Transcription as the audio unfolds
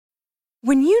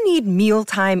When you need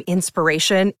mealtime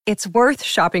inspiration, it's worth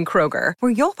shopping Kroger,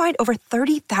 where you'll find over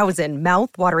 30,000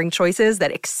 mouth-watering choices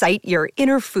that excite your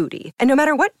inner foodie. And no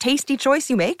matter what tasty choice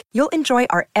you make, you'll enjoy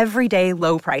our everyday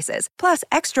low prices, plus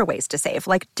extra ways to save,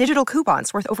 like digital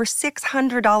coupons worth over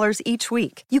 $600 each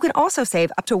week. You can also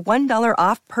save up to $1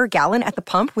 off per gallon at the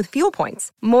pump with fuel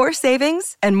points. More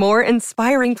savings and more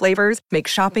inspiring flavors make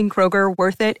shopping Kroger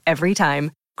worth it every time.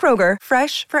 Kroger,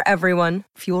 fresh for everyone.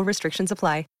 Fuel restrictions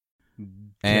apply.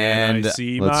 And Can I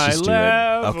see let's my just do it.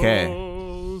 levels?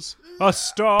 Okay. A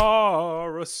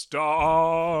star, a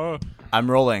star. I'm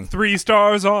rolling. 3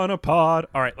 stars on a pod.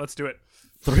 All right, let's do it.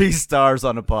 3 stars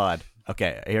on a pod.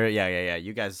 Okay, here, yeah.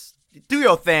 You guys do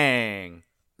your thing.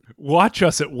 Watch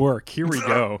us at work. Here we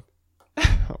go.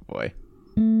 Oh, boy.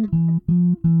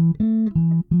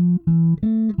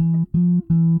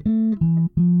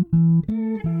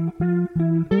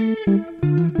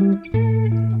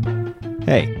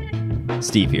 Hey,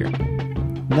 Steve here.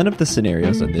 None of the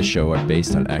scenarios on this show are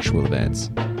based on actual events.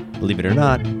 Believe it or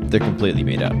not, they're completely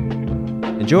made up.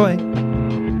 Enjoy!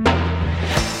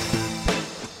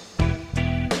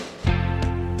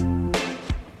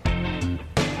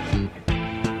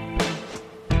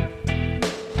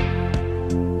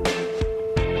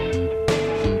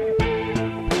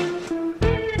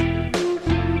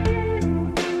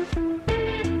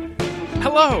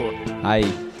 Hello, Hi,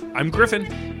 I'm Griffin,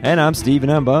 and I'm Steve,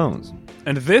 and I'm Bones.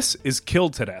 and this is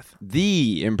Killed to Death.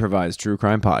 The improvised true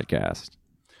crime podcast.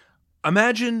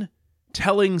 Imagine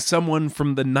telling someone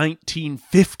from the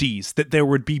 1950s that there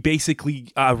would be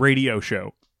basically a radio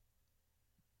show.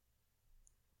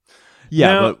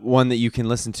 Yeah, Now- but one that you can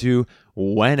listen to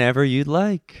whenever you'd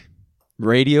like.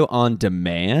 Radio on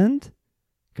demand?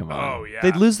 Come on. Oh, yeah.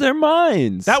 They'd lose their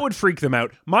minds. That would freak them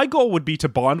out. My goal would be to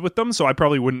bond with them, so I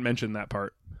probably wouldn't mention that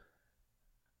part.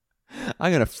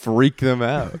 I'm going to freak them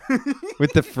out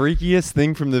with the freakiest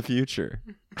thing from the future.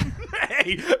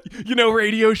 Hey, you know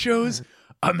radio shows?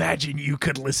 Imagine you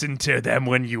could listen to them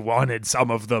when you wanted. Some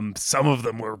of them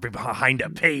were behind a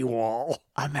paywall.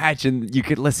 Imagine you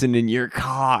could listen in your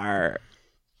car.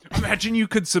 Imagine you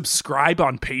could subscribe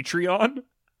on Patreon.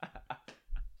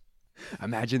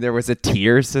 Imagine there was a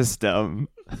tier system.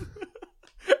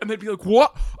 And they'd be like,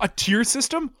 what? A tier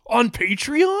system on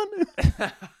Patreon?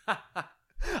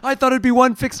 I thought it'd be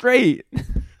one fixed rate.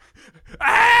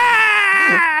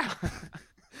 Ah!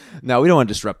 No, we don't want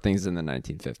to disrupt things in the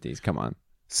 1950s. Come on.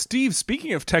 Steve,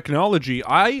 speaking of technology,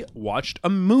 I watched a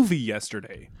movie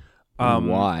yesterday.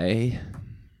 Why?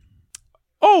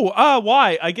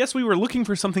 Why? I guess we were looking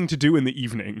for something to do in the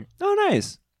evening. Oh,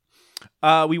 nice.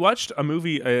 We watched a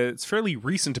movie. It's fairly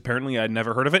recent, apparently. I'd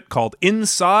never heard of it. Called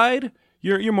Inside.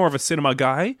 You're more of a cinema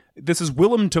guy. This is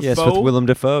Willem Dafoe. Yes, with Willem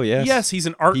Dafoe, yes. Yes, he's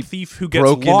an art thief who gets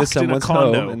broke into locked in a someone's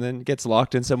condo. home and then gets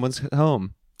locked in someone's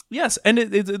home. Yes, and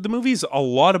the movie's a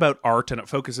lot about art, and it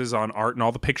focuses on art and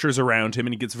all the pictures around him,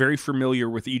 and he gets very familiar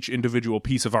with each individual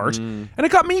piece of art. And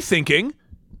it got me thinking,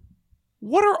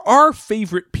 what are our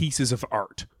favorite pieces of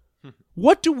art?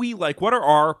 What do we like? What are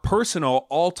our personal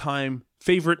all-time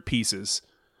favorite pieces?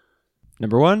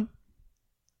 Number 1,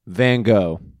 Van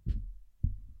Gogh.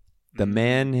 The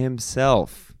man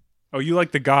himself. Oh, you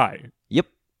like the guy. Yep.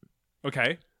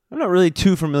 Okay. I'm not really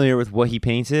too familiar with what he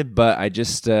painted, but I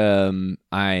just I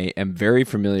am very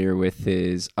familiar with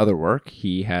his other work.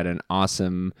 He had an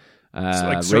awesome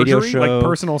Like radio surgery? show, Like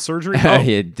personal surgery? Oh.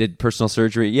 He did personal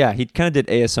surgery. Yeah, he kind of did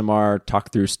ASMR,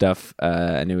 talk through stuff,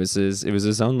 and it was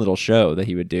his own little show that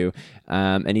he would do.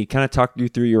 And he kind of talked you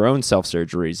through your own self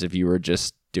surgeries if you were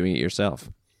just doing it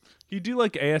yourself. You do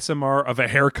like ASMR of a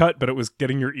haircut, but it was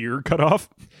getting your ear cut off?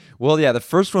 Well, yeah, the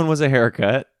first one was a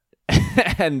haircut.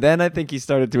 And then I think he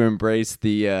started to embrace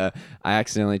the I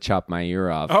accidentally chopped my ear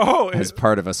off as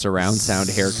part of a surround sound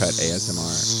haircut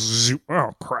ASMR.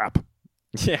 Oh, crap.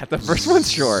 Yeah, the first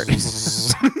one's short.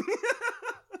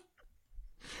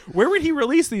 Where would he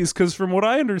release these? Because from what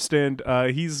I understand,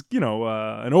 he's,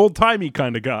 an old-timey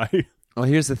kind of guy. Well,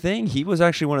 here's the thing. He was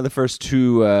actually one of the first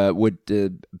to would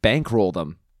bankroll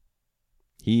them.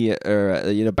 He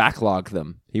backlog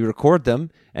them. He record them,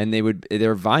 and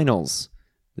they're vinyls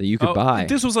that you could buy.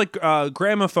 This was like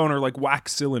gramophone or like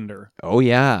wax cylinder. Oh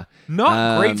yeah,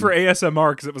 Not great for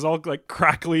ASMR because it was all like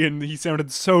crackly and he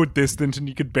sounded so distant and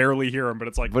you could barely hear him. But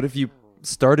it's like, but if you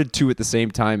started two at the same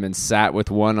time and sat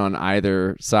with one on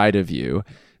either side of you,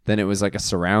 then it was like a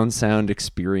surround sound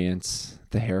experience.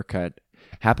 The haircut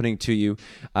happening to you.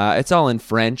 It's all in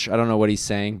French. I don't know what he's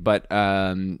saying, but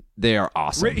they are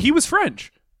awesome. He was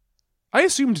French. I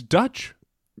assumed Dutch.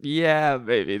 Yeah,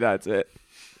 maybe that's it.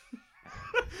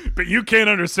 But you can't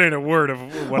understand a word of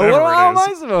whatever How am it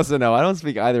I is. supposed to know? I don't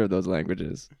speak either of those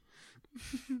languages.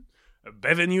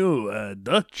 Bienvenue,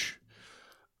 Dutch.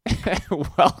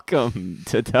 Welcome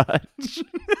to Dutch.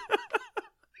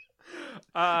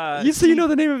 You know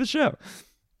the name of the show.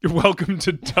 Welcome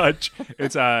to Dutch.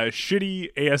 It's a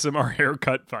shitty ASMR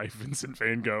haircut by Vincent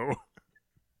Van Gogh.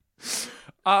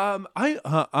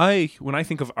 I when I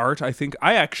think of art, I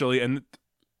actually, and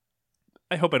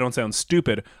I hope I don't sound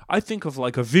stupid, I think of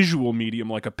like a visual medium,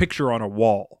 like a picture on a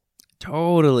wall.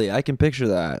 Totally, I can picture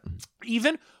that.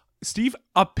 Even Steve,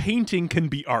 a painting can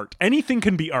be art. Anything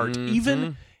can be art.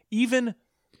 Even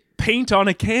paint on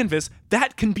a canvas,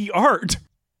 that can be art.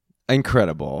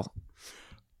 Incredible.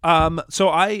 So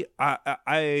I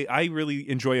really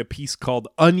enjoy a piece called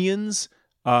Onions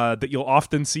that you'll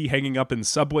often see hanging up in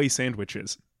Subway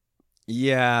sandwiches.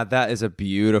 Yeah, that is a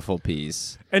beautiful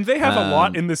piece. And they have a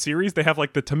lot in the series. They have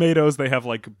like the tomatoes, they have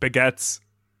like baguettes.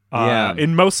 Yeah.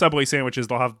 In most Subway sandwiches,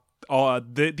 they'll have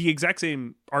the exact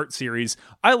same art series.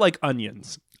 I like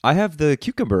onions. I have the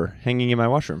cucumber hanging in my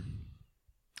washroom.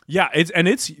 Yeah,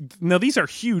 now these are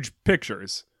huge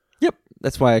pictures. Yep,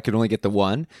 that's why I could only get the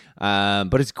one.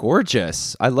 But it's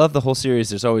gorgeous. I love the whole series.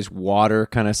 There's always water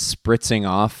kind of spritzing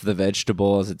off the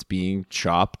vegetable as it's being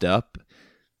chopped up.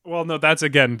 Well, no, that's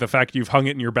again the fact you've hung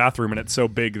it in your bathroom and it's so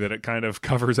big that it kind of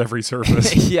covers every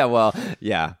surface. Yeah,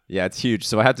 it's huge.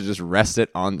 So I have to just rest it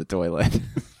on the toilet.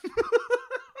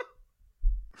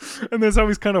 And there's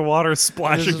always kind of water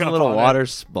splashing There's up a little on water it.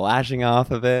 splashing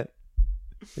off of it.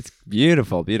 It's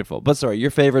beautiful, beautiful. But sorry, your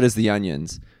favorite is the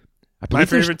onions. My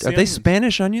favorite's Are the they onions.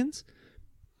 Spanish onions?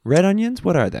 Red onions?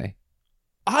 What are they?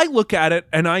 I look at it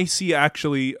and I see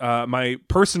actually my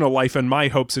personal life and my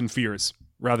hopes and fears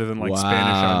rather than like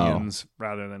Spanish onions,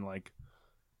 rather than like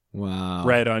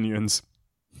red onions.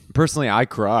 Personally, I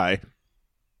cry.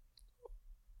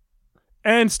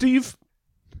 And Steve,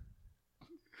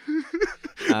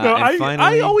 no,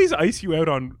 I always ice you out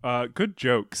on good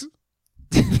jokes.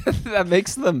 That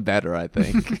makes them better, I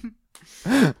think.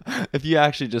 If you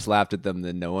actually just laughed at them,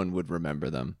 then no one would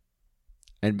remember them.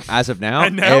 And as of now,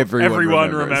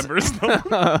 everyone remembers them.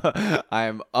 I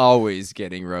am always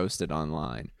getting roasted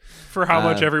online. For how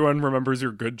much everyone remembers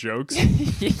your good jokes.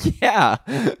 Yeah.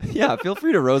 Feel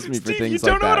free to roast me for Steve, things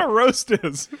like that. you don't know what a roast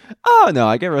is. Oh no,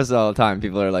 I get roasted all the time.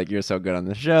 People are like, "You're so good on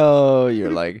the show. You're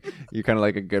kind of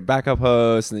like a good backup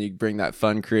host, and then you bring that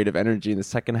fun, creative energy in the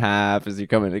second half as you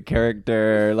come into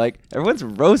character." Like everyone's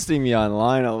roasting me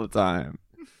online all the time.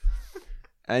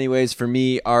 Anyways, for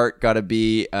me, art gotta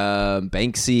be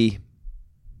Banksy.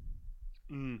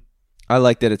 I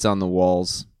like that it's on the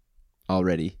walls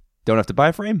already. Don't have to buy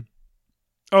a frame.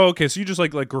 Oh, okay. So you just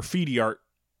like graffiti art.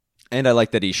 And I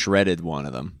like that he shredded one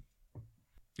of them.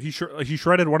 He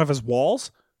shredded one of his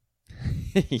walls?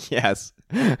 Yes.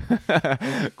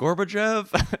 Gorbachev,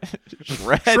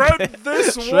 shred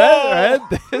this wall. Shred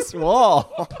this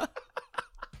wall.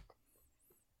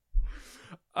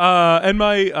 And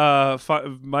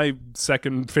my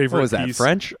second favorite What was that, piece.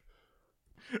 French?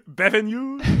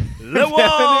 Bienvenue, le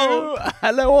wall.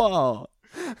 Le wall.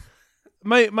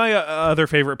 My other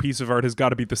favorite piece of art has got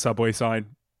to be the subway sign.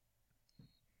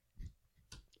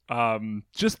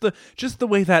 Just the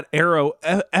way that arrow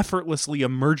effortlessly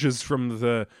emerges from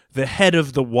the head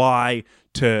of the Y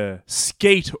to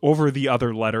skate over the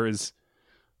other letters.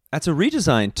 That's a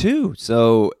redesign too,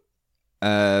 so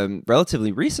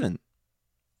relatively recent.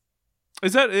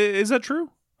 Is that true?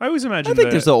 I always imagine. I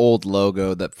think there's an old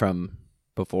logo that from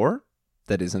before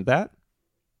that isn't that.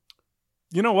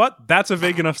 You know what? That's a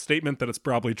vague enough statement that it's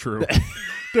probably true.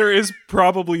 There is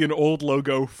probably an old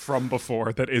logo from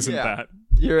before that isn't that.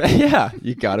 You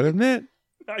got to admit.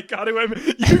 I got to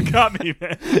admit, you got me,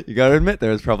 man. You got to admit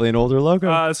there's probably an older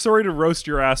logo. Sorry to roast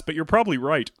your ass, but you're probably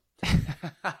right.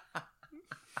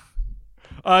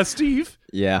 Steve.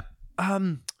 Yeah.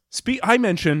 I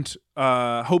mentioned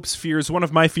hopes, fears. One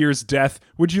of my fears, death.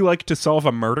 Would you like to solve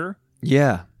a murder?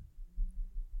 Yeah.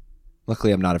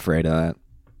 Luckily, I'm not afraid of that.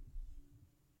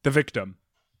 The victim,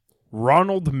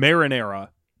 Ronald Marinara,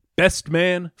 best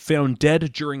man found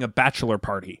dead during a bachelor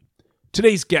party.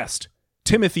 Today's guest,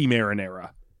 Timothy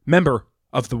Marinara, member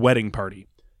of the wedding party.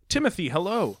 Timothy,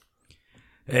 hello.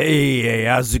 Hey,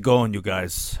 how's it going, you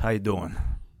guys? How you doing?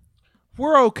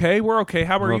 We're okay.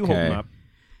 How are you holding up?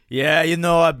 Yeah,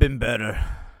 I've been better.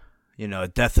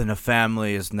 Death in a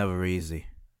family is never easy.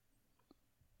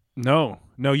 No,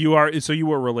 you are. So you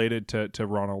were related to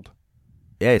Ronald.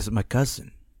 Yeah, he's my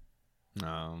cousin.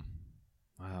 Oh,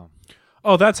 wow.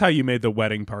 Oh, that's how you made the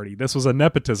wedding party. This was a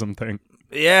nepotism thing.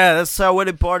 Yeah, that's how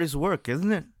wedding parties work,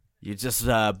 isn't it? You just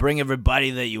bring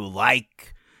everybody that you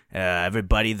like,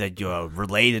 everybody that you're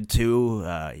related to,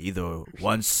 either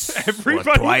once or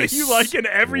Everybody twice. that you like and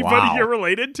everybody Wow. you're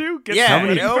related to? Gets Yeah, a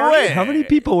wedding no party? way. How many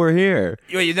people were here?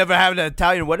 You never had an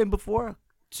Italian wedding before?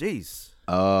 Jeez.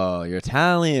 Oh, you're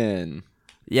Italian.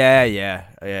 Yeah.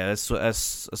 That's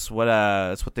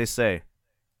what they say.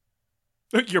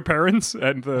 Your parents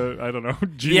and the, I don't know,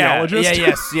 Yeah,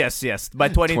 genealogist? yes. My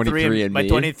 23 23andMe.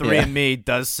 23andMe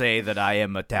does say that I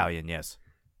am Italian. Yes.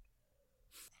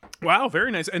 Wow,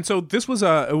 very nice. And so this was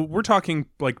we're talking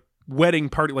like wedding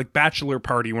party, like bachelor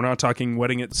party. We're not talking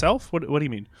wedding itself. What do you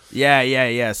mean?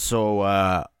 Yeah.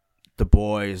 So the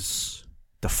boys,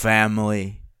 the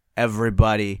family,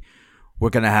 everybody,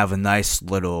 we're gonna have a nice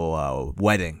little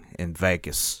wedding in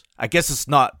Vegas. I guess it's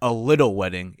not a little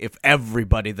wedding if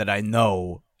everybody that I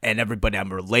know and everybody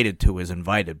I'm related to is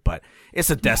invited, but it's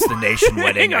a destination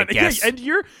wedding, I guess. And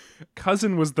your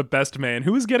cousin was the best man.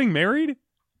 Who is getting married?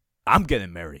 I'm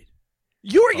getting married.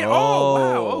 You are getting. Oh,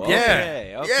 wow.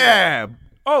 Okay. Yeah.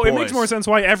 Oh, it Boys. makes more sense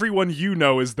why everyone you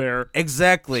know is there.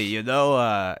 Exactly. You know,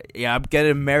 I'm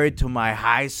getting married to my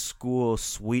high school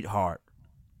sweetheart.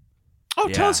 Oh,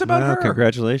 Yeah. tell us about her.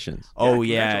 Congratulations. Oh,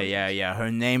 yeah.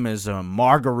 Her name is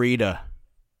Margarita.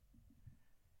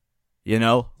 You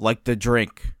know, like the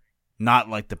drink, not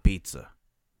like the pizza.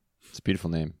 It's a beautiful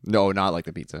name. No, not like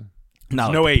the pizza.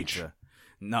 Not No like the H. pizza.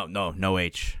 No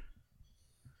H.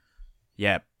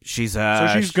 Yeah, she's So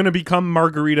she's going to become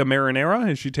Margarita Marinara?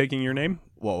 Is she taking your name?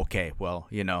 Well, okay. Well,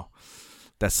 you know,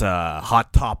 that's a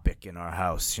hot topic in our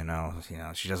house. You know,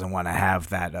 she doesn't want to have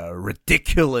that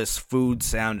ridiculous food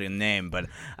sounding name. But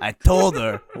I told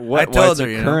her. What's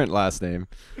her current last name?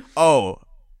 Oh,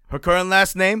 her current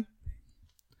last name?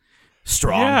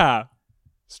 Strong. Yeah.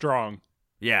 Strong.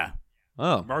 Yeah.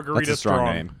 Oh, Margarita that's a strong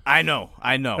Strong. name. I know.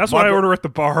 That's what I order at the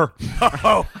bar.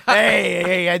 Oh,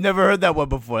 hey, I never heard that one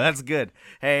before. That's good.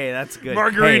 Hey, that's good.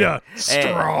 Margarita Hey,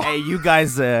 Strong. Hey, you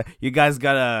guys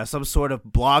got some sort of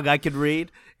blog I could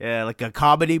read? Like a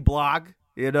comedy blog?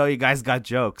 You know, you guys got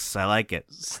jokes. I like it.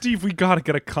 Steve, we got to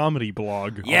get a comedy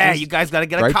blog. Yeah, you guys got to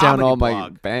get a Write comedy down all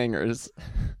blog. my bangers.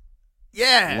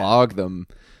 Yeah. Log them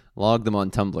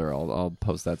on Tumblr. I'll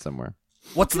post that somewhere.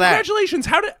 What's that? Congratulations.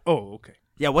 How did... Oh, okay.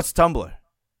 Yeah, what's Tumblr?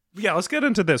 Yeah, let's get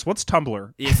into this. What's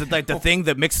Tumblr? Is it like the thing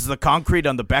that mixes the concrete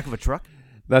on the back of a truck?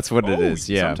 That's what it is.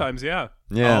 Yeah. Sometimes, yeah.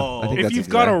 Yeah. Oh. I think If that's you've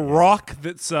got a exactly- rock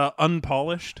that's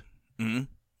unpolished,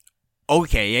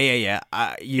 Okay, yeah.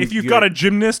 if you've got a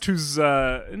gymnast who's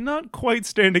not quite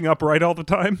standing upright all the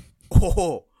time,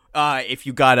 if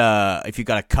you got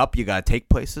a cup, you gotta take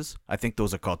places. I think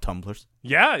those are called tumblers.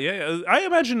 yeah. I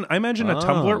imagine a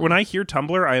tumbler. Oh. When I hear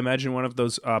tumbler, I imagine one of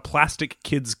those plastic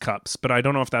kids cups, but I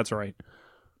don't know if that's right.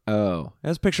 Oh, I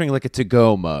was picturing like a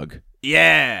to-go mug.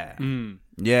 Yeah,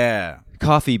 yeah.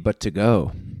 Coffee, but to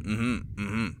go.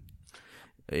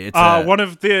 It's One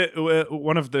of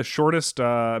the shortest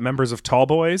members of Tall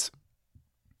Boys.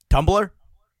 tumbler.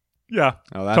 Yeah,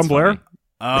 Oh, that's Tumblr. funny.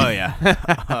 Oh yeah,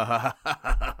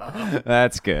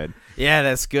 That's good. yeah.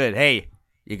 That's good. Hey,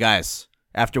 you guys.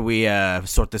 After we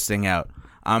sort this thing out,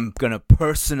 I'm gonna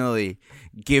personally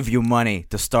give you money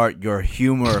to start your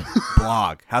humor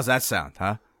blog. How's that sound,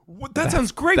 huh? That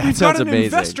sounds great. that We've got sounds an amazing.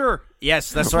 investor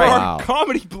Yes, that's for right. Wow. our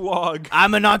comedy blog.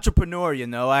 I'm an entrepreneur, you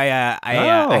know. I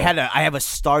have a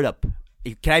startup.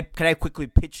 Can I quickly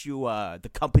pitch you the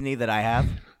company that I have?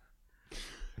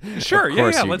 Sure, Of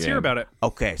course yeah. you Let's hear can. about it.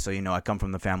 Okay, so I come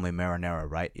from the family marinara,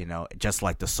 right? You know, just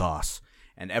like the sauce.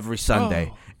 And every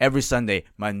Sunday,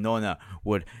 my Nonna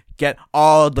would get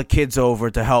all the kids over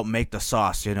to help make the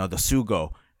sauce, the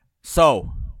sugo.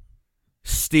 So,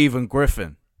 Stephen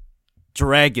Griffin,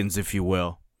 dragons, if you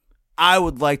will, I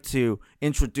would like to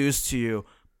introduce to you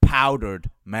powdered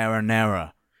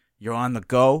marinara. You're on the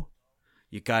go.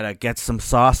 You gotta get some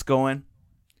sauce going.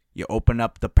 You open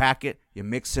up the packet. You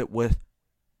mix it with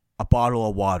a bottle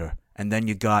of water. And then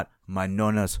you got my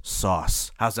Nonna's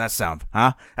sauce. How's that sound?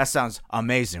 Huh? That sounds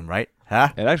amazing, right? Huh?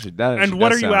 It actually does. And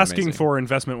what are you asking for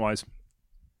investment wise?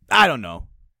 I don't know.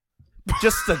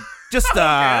 Just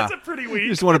That's a pretty You weak.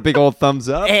 just want a big old thumbs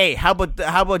up? Hey, how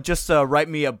about just write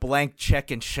me a blank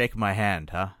check and shake my hand,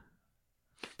 huh?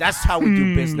 That's how we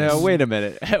do business. No, wait a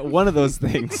minute. One of those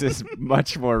things is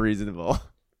much more reasonable.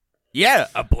 Yeah,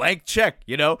 a blank check,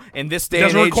 in this day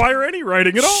Doesn't and age. require any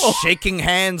writing at all. Shaking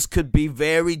hands could be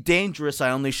very dangerous.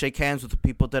 I only shake hands with the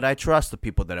people that I trust, the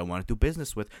people that I want to do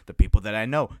business with, the people that I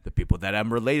know, the people that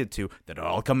I'm related to, that are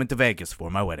all coming to Vegas for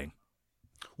my wedding.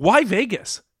 Why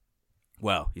Vegas?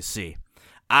 Well, you see,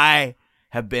 I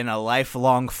have been a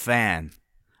lifelong fan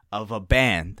of a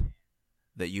band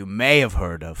that you may have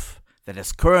heard of that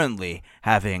is currently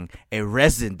having a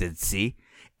residency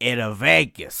in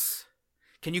Vegas.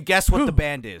 Can you guess what the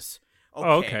band is?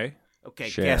 Oh, okay. Okay,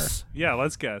 Cher. guess. Yeah,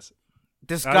 let's guess.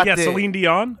 This got the... Celine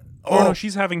Dion. Oh no,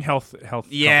 she's having health.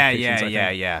 Yeah. complications,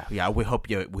 I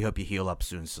think. We hope you heal up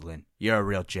soon, Celine. You're a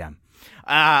real gem.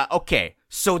 Okay,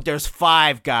 so there's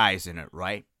 5 guys in it,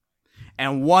 right?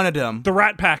 And one of them. The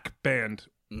Rat Pack band.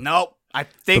 Nope. I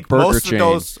think Burger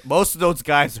most of those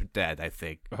guys are dead. I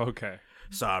think. Okay.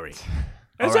 Sorry.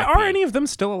 Are any of them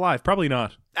still alive? Probably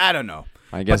not. I don't know.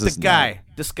 I guess but it's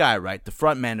this guy, right, the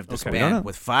front man of this Okay. band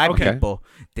with 5 Okay. people,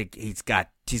 he's got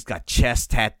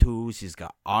chest tattoos, he's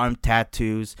got arm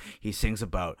tattoos. He sings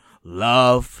about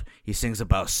love. He sings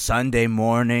about Sunday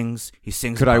mornings. He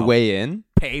sings. Could about I weigh in?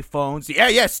 Payphones.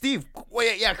 Yeah, Steve.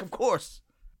 Yeah, of course.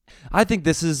 I think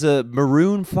this is a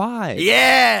Maroon 5.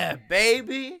 Yeah,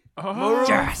 baby. Maroon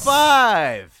Yes.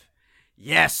 5.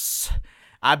 Yes.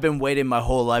 I've been waiting my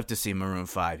whole life to see Maroon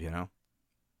 5, you know?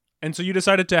 And so you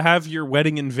decided to have your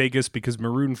wedding in Vegas because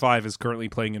Maroon 5 is currently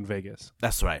playing in Vegas.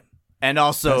 That's right. And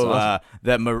also That's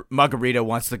awesome. that Margarita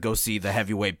wants to go see the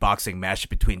heavyweight boxing match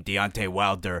between Deontay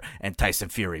Wilder and Tyson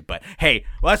Fury. But hey,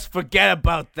 let's forget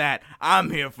about that. I'm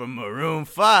here for Maroon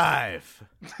 5.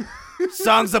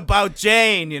 Songs about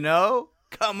Jane, you know?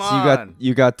 Come So on.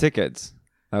 you got tickets.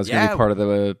 That was going to Yeah. be part of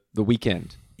the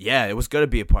weekend. Yeah, it was going to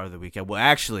be a part of the weekend. Well,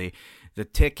 actually, the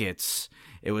tickets,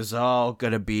 it was all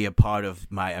going to be a part of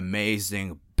my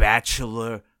amazing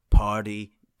bachelor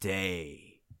party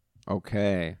day.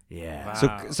 Okay. Yeah.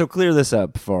 Wow. So clear this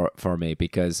up for me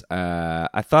because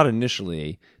I thought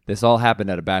initially this all happened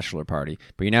at a bachelor party,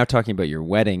 but you're now talking about your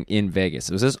wedding in Vegas.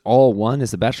 Was this all one?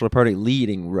 Is the bachelor party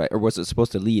leading right, or was it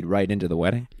supposed to lead right into the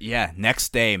wedding? Yeah,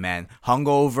 next day, man.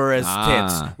 Hungover as Ah.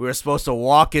 tits. We were supposed to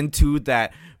walk into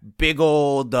that big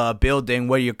old building,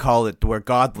 what do you call it, where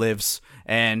God lives,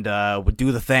 and we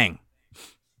do the thing.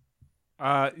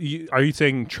 Are you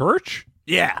saying church?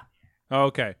 Yeah. Oh,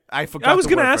 okay. I forgot. I was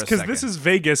going to ask because this is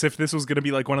Vegas. If this was going to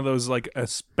be like one of those like a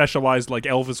specialized like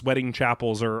Elvis wedding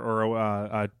chapels or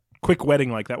a quick wedding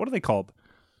like that. What are they called?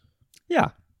 Yeah.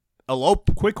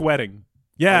 Elope. Quick wedding.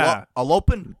 Yeah.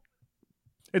 Eloping?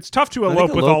 It's tough to I think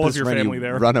elope with all of is your when family you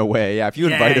there. Run away. Yeah. If you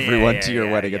invite everyone to your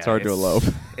yeah, wedding, it's yeah. hard to elope.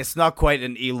 It's not quite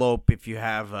an elope if you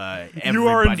have You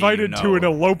are everybody invited you to know. an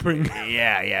eloping.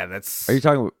 Yeah, that's... Are we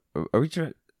trying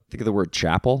to think of the word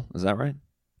chapel? Is that right?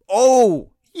 Oh,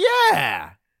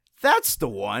 yeah. That's the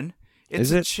one. It's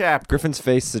Is a it? chapel. Griffin's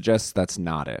face suggests that's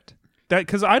not it. That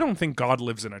because I don't think God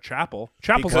lives in a chapel.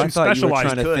 Chapels Because are I thought you were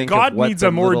specialized. trying to think God of what needs the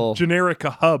a more little- generic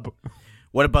hub.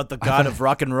 What about the god of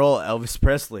rock and roll, Elvis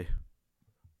Presley?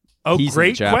 Oh, He's in the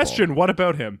great chapel. question. What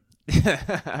about him? He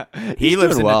He's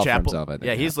lives doing in well a for chapel. himself, I think,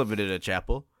 yeah, he's living in a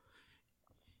chapel.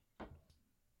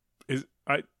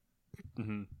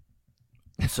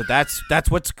 So that's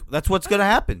what's gonna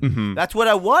happen. Mhm. That's what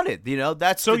I wanted. You know,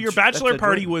 that's So the your dr- bachelor that's the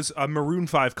party dream. was a Maroon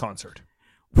 5 concert.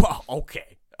 Well,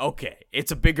 okay.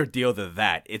 It's a bigger deal than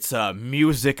that. It's a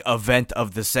music event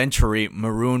of the century,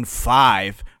 Maroon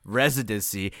 5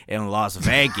 residency in Las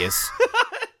Vegas.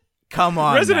 Come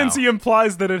on, Residency now.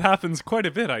 implies that it happens quite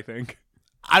a bit, I think.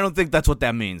 I don't think that's what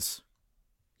that means.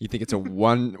 You think it's a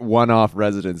one-off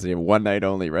residency, a one-night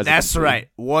only residency? That's right.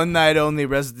 One night only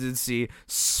residency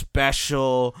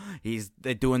special.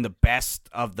 They're doing the best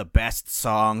of the best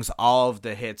songs, all of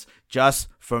the hits, just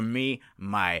for me,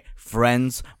 my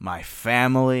friends, my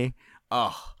family.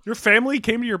 Oh, Your family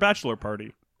came to your bachelor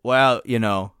party. well, you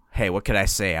know, hey, what could I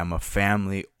say? I'm a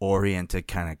family-oriented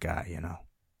kind of guy, you know.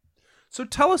 So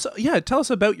tell us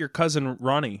about your cousin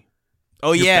Ronnie.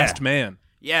 Oh, Your yeah. best man.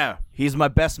 Yeah, he's my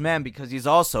best man because he's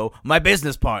also my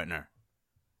business partner.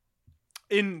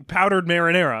 In powdered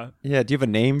marinara. Yeah. Do you have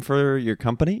a name for your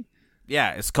company?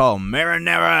 Yeah, it's called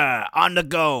Marinara on the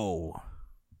Go.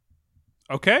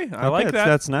 Okay, I Okay, like that.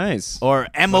 That's nice. Or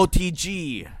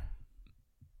MOTG.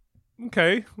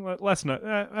 Okay, less not.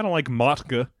 I don't like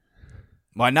Motka.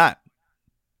 Why not?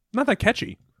 Not that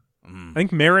catchy. I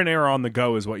think marinara on the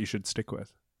go is what you should stick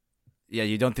with. Yeah,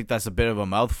 you don't think that's a bit of a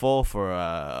mouthful for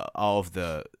all of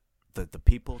the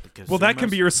people? The Well, that can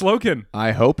be consumers? your slogan.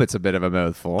 I hope it's a bit of a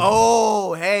mouthful.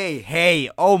 Oh, hey,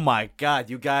 oh my God,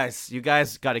 you guys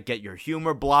got to get your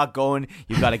humor blog going.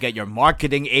 You got to get your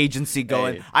marketing agency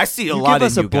going. Hey, I see a you lot give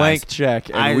us in a you blank guys. check,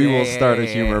 and we will start a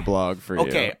Hey. humor blog for you.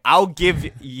 Okay, I'll give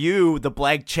you the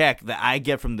blank check that I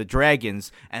get from the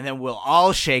Dragons, and then we'll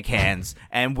all shake hands,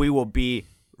 and we will be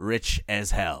rich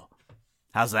as hell.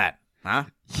 How's that? Huh?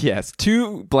 Yes,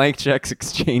 2 blank checks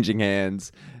exchanging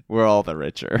hands. We're all the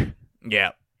richer.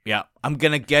 Yeah. I'm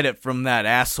gonna get it from that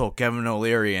asshole Kevin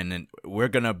O'Leary, and we're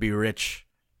gonna be rich.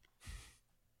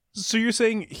 So you're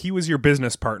saying he was your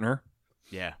business partner?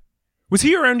 Yeah. Was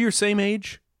he around your same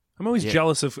age? I'm always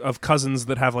jealous of cousins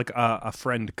that have like a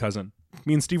friend cousin.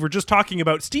 Me and Steve were just talking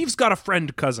about Steve's got a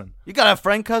friend cousin. You got a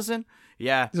friend cousin?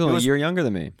 Yeah. He's only a year younger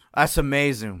than me. That's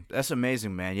amazing. That's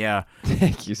amazing, man. Yeah.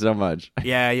 Thank you so much.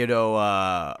 Yeah,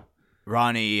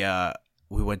 Ronnie,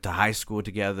 we went to high school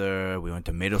together. We went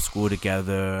to middle school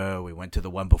together. We went to the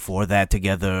one before that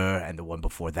together and the one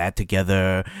before that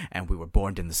together. And we were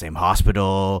born in the same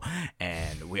hospital.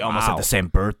 And we almost had the same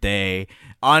birthday.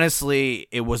 Honestly,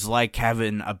 it was like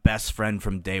having a best friend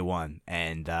from day one.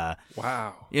 And,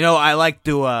 wow. I like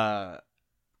to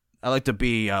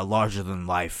be larger than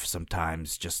life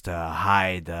sometimes, just to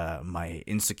hide my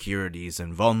insecurities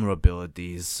and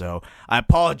vulnerabilities. So I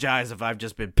apologize if I've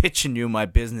just been pitching you my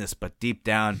business, but deep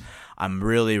down, I'm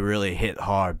really, really hit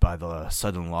hard by the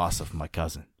sudden loss of my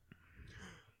cousin.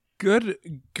 Good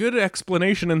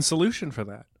explanation and solution for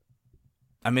that.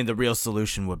 I mean, the real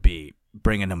solution would be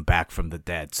bringing him back from the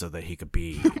dead so that he could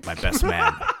be my best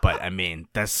man. But, I mean,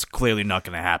 that's clearly not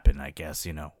going to happen, I guess,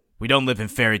 We don't live in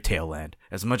fairy tale land,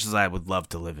 as much as I would love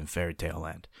to live in fairy tale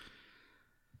land.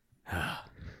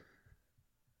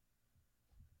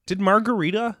 Did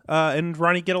Margarita and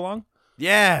Ronnie get along?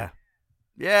 Yeah.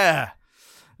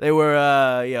 They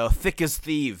were, thick as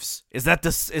thieves. Is that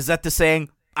the saying?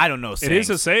 I don't know. Sayings. It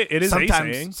is a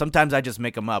saying. Sometimes I just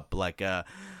make them up, like a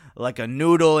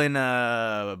noodle in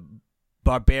a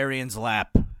barbarian's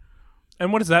lap.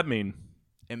 And what does that mean?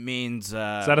 It means. Is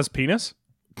that his penis?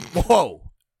 Whoa!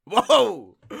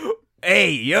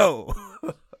 Hey, yo!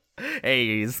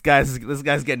 Hey, this guy's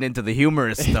getting into the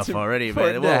humorous stuff already,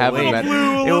 man. A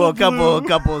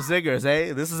couple of zingers,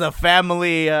 hey? This is a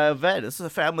family event. This is a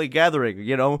family gathering.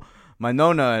 My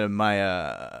Nonna and my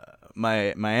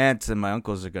aunts and my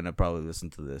uncles are gonna probably listen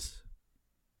to this.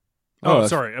 Oh,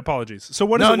 sorry. Apologies. So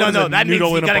what is no, it? No, that means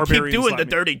you gotta keep doing the mean?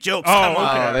 dirty jokes. Oh,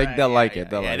 okay. They'll like it.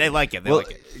 They like it.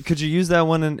 Could you use that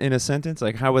one in a sentence?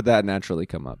 Like, how would that naturally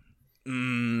come up?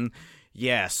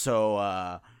 Yeah,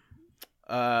 so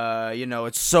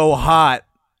it's so hot.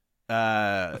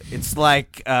 It's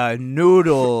like a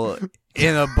noodle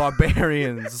in a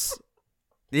barbarian's.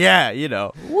 Yeah,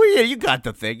 well, you got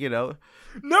the thing, No,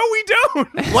 we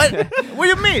don't. What do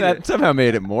you mean? That somehow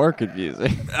made it more confusing.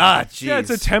 Jeez. Yeah, it's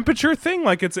a temperature thing.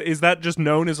 Like, is that just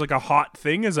known as like a hot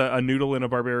thing? As a noodle in a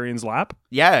barbarian's lap?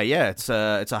 Yeah. It's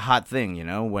a hot thing.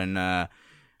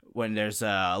 When there's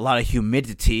a lot of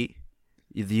humidity.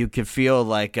 You can feel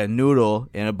like a noodle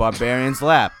in a barbarian's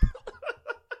lap.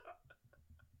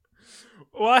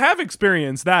 Well, I have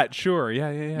experienced that, sure.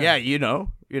 Yeah. Yeah, you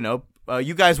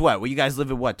guys what? Well, you guys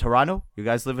live in what? Toronto? You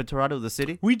guys live in Toronto, the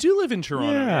city? We do live in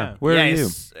Toronto. Yeah. Where are you?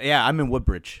 Yeah, I'm in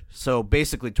Woodbridge. So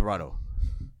basically Toronto.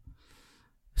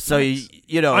 So, nice.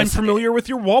 I'm familiar with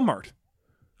your Walmart.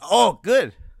 Oh,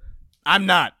 good. I'm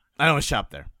not. I don't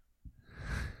shop there.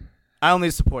 I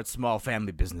only support small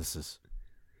family businesses.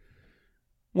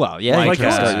 Well, yeah, you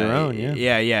can start your own,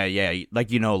 yeah. Yeah. Like,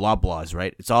 Loblaws,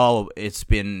 right? It's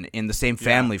been in the same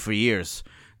family for years.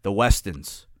 The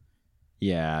Westons.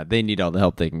 Yeah, they need all the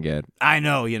help they can get. I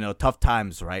know, tough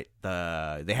times, right?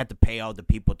 They had to pay all the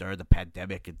people during the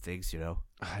pandemic and things,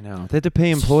 I know. They had to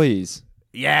pay employees.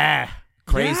 Yeah.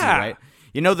 Crazy, right?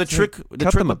 The trick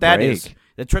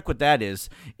with that is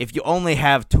if you only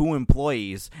have 2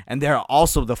 employees and they're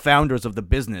also the founders of the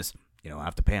business, you don't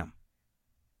have to pay them.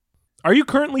 Are you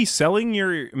currently selling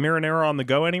your marinara on the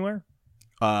go anywhere?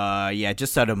 Yeah,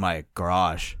 just out of my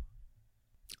garage.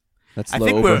 That's low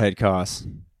overhead costs.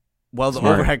 Well, the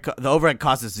overhead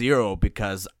cost is 0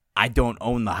 because I don't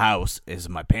own the house. It's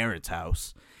my parents'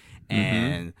 house.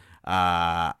 And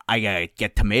I gotta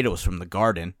get tomatoes from the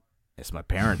garden. It's my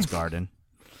parents' garden.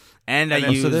 And I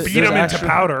beat them into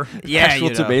powder. Yeah, actual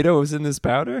tomatoes in this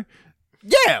powder?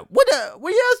 Yeah. What do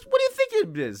you think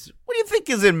it is? What do you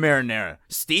think is in marinara,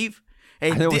 Steve?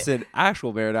 Hey, I know what's in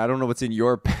actual marinara. I don't know what's in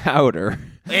your powder.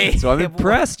 Hey, so I'm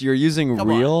impressed. You're using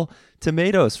real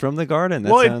tomatoes from the garden.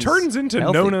 That it turns into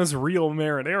healthy. Nona's real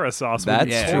marinara sauce.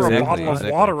 That's pour a bottle of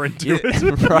water into it.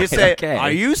 Right,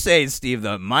 Are you saying, Steve,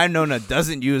 that my Nonna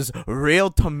doesn't use real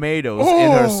tomatoes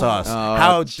in her sauce? Oh,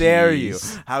 how dare you?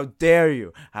 How dare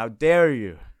you? How dare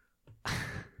you?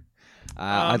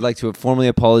 I'd like to formally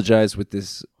apologize with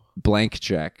this blank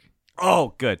check.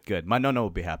 Oh, good. My Nonna will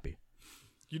be happy.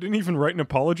 You didn't even write an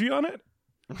apology on it?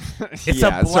 It's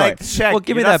a blank check. Well,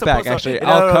 give me that back, actually.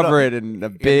 I'll cover it in a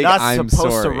big I'm sorry. You're not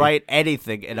supposed to write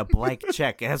anything in a blank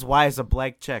check. That's why it's a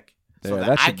blank check. So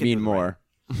that should mean more.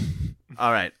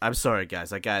 All right. I'm sorry,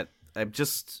 guys.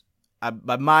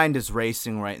 My mind is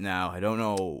racing right now. I don't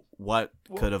know what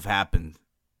could have happened.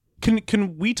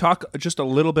 Can we talk just a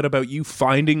little bit about you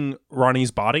finding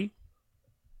Ronnie's body?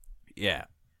 Yeah.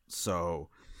 So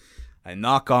I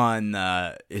knock on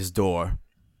his door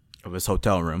of his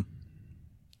hotel room.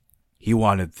 He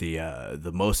wanted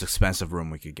the most expensive room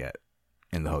we could get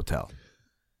in the hotel,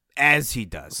 as he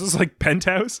does. This is like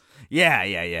penthouse.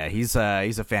 Yeah. He's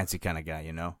a fancy kind of guy,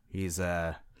 you know. He's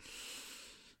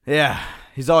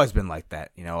always been like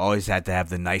that, you know. Always had to have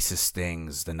the nicest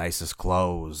things, the nicest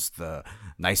clothes, the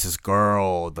nicest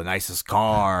girl, the nicest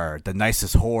car, the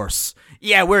nicest horse.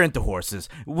 Yeah, we're into horses.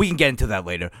 We can get into that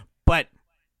later. But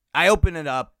I open it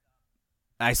up.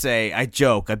 I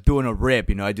joke. I'm doing a rib.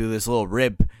 You know, I do this little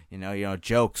rib. You know,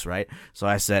 jokes, right? So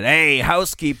I said, "Hey,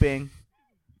 housekeeping,"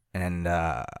 and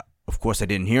of course I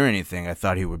didn't hear anything. I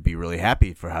thought he would be really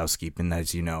happy for housekeeping,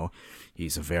 as you know,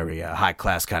 he's a very high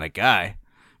class kind of guy.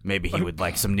 Maybe he would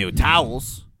like some new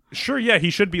towels. Sure, yeah, he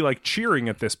should be like cheering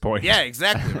at this point. Yeah,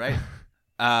 exactly, right.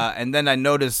 And then I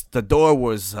noticed the door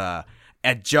was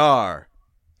ajar,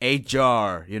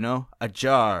 you know,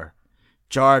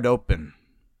 jarred open.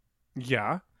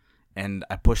 Yeah. And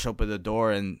I push open the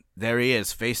door, and there he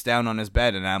is, face down on his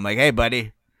bed. And I'm like, "Hey,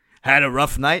 buddy, had a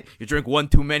rough night? You drink one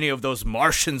too many of those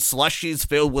Martian slushies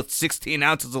filled with 16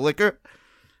 ounces of liquor?"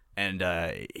 And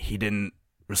he didn't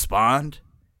respond.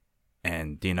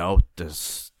 And, you know, the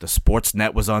sports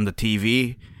net was on the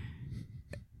TV,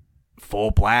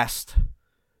 full blast.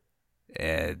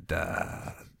 And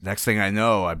next thing I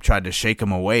know, I'm trying to shake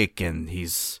him awake, and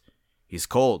he's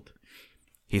cold.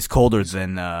 He's colder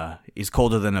than a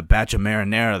batch of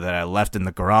marinara that I left in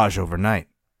the garage overnight.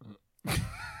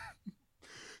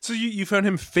 So you found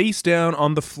him face down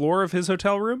on the floor of his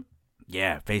hotel room?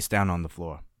 Yeah, face down on the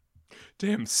floor.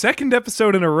 Damn, second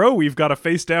episode in a row we've got a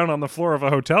face down on the floor of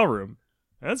a hotel room.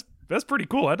 That's pretty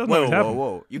cool. That doesn't always happen.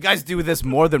 Whoa. You guys do this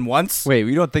more than once? Wait,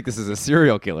 we don't think this is a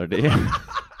serial killer, do you?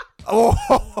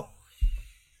 Oh.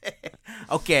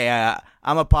 Okay,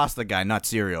 I'm a pasta guy, not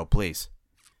cereal, please.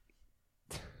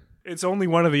 It's only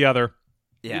one or the other.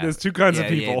 Yeah. There's two kinds of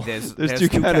people. There's There's two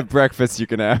kinds of breakfasts you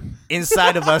can have.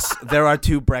 Inside of us, there are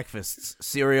two breakfasts,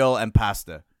 cereal and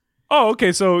pasta. Oh,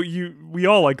 okay, so we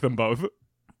all like them both.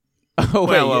 Oh,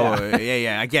 wait,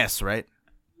 yeah, I guess, right?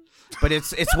 But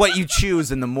it's what you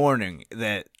choose in the morning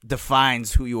that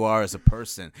defines who you are as a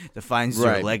person, defines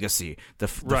your legacy,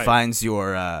 defines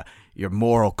your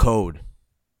moral code.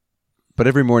 But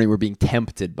every morning we're being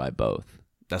tempted by both.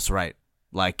 That's right.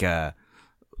 Like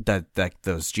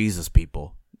those Jesus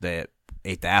people that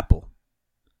ate the apple.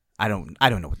 I don't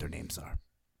know what their names are.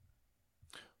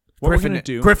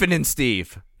 Griffin and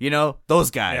Steve. You know, those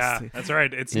guys. Yeah, that's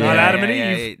right. It's not Adam and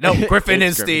Eve. No, Griffin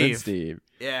and Steve. Steve.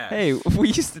 Yeah. Hey, we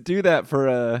used to do that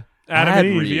for Adam and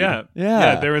Eve. read.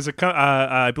 Yeah. There was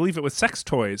I believe it was sex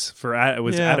toys for it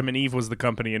was Yeah. Adam and Eve was the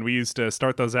company, and we used to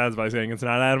start those ads by saying it's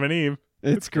not Adam and Eve.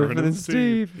 It's Griffin and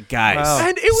Steve. Guys. Wow.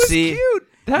 And it was cute.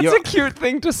 That's a cute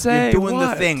thing to say. You're doing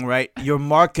What? the thing, right? You're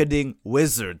marketing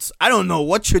wizards. I don't know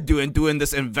what you're doing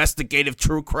this investigative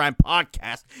true crime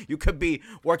podcast. You could be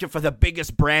working for the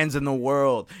biggest brands in the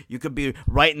world. You could be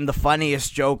writing the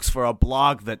funniest jokes for a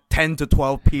blog that 10 to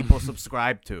 12 people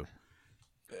subscribe to.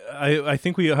 I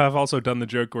think we have also done the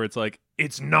joke where it's like,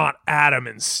 it's not Adam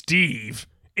and Steve.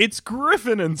 It's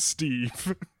Griffin and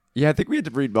Steve. Yeah, I think we had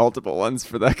to read multiple ones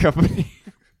for that company.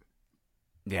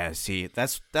 Yeah, see,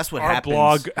 that's what Our happens.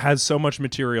 blog has so much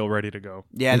material ready to go.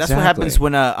 Yeah, that's what happens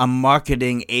when a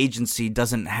marketing agency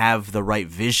doesn't have the right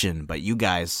vision. But you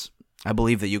guys, I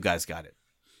believe that you guys got it.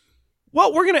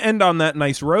 Well, we're going to end on that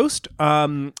nice roast.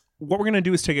 What we're going to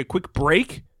do is take a quick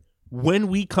break. When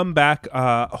we come back,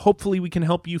 hopefully we can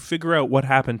help you figure out what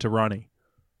happened to Ronnie.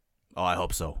 Oh, I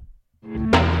hope so.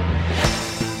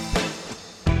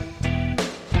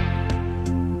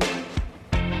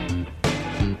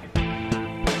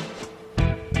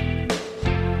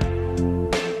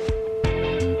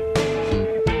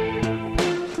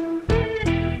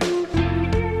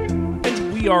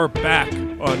 We are back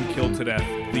on Killed to Death,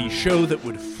 the show that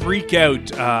would freak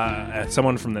out at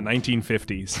someone from the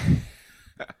 1950s.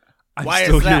 Why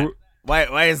is that?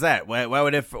 Why is that? Why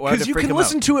would it? Because you can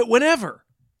listen to it whenever.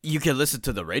 You can listen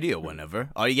to the radio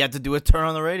whenever. All you got to do is turn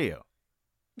on the radio.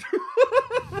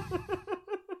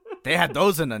 They had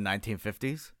those in the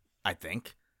 1950s, I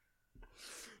think.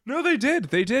 No, they did.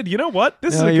 They did. You know what?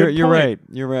 This is a good you're point. right.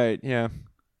 You're right. Yeah.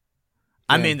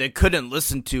 I mean, they couldn't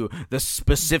listen to the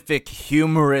specific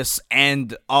humorous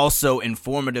and also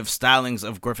informative stylings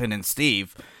of Griffin and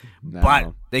Steve,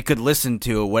 but they could listen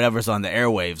to whatever's on the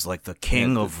airwaves, like the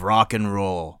king of rock and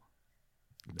roll,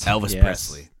 Elvis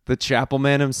Presley. The Chapel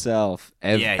Man himself,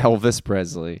 Elvis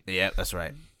Presley. Yeah, that's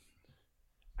right.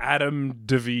 Adam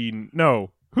Devine.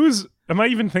 No. Who's Am I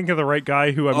even thinking of the right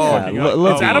guy who I'm Oh, talking yeah, about?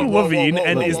 Levine. It's Adam Whoa, whoa, Levine, whoa,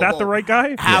 and whoa, is that the whoa. right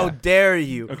guy? How Yeah. dare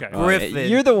you, Okay. Griffin?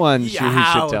 You're the one who should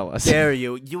How tell us. dare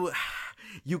you?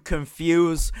 You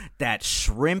confuse that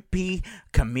shrimpy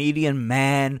comedian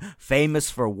man famous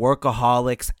for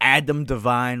Workaholics, Adam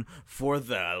Devine, for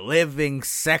the living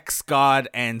sex god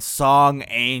and song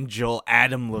angel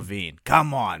Adam Levine.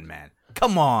 Come on, man.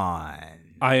 Come on.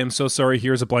 I am so sorry.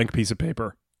 Here's a blank piece of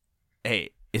paper. Hey,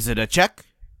 is it a check?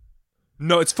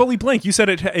 No, it's fully blank. You said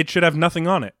it should have nothing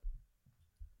on it.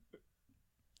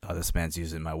 Oh, this man's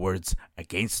using my words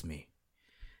against me.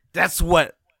 That's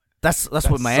what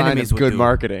my Sign enemies of would good do.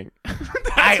 marketing.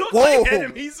 Whoa,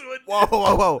 Enemies would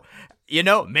whoa. You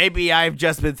know, maybe I've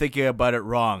just been thinking about it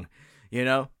wrong. You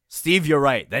know, Steve, you're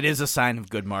right. That is a sign of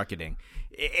good marketing.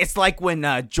 It's like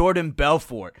when Jordan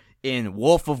Belfort in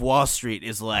Wolf of Wall Street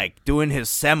is like doing his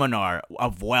seminar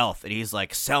of wealth, and he's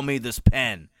like, "Sell me this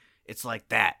pen." It's like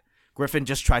that. Griffin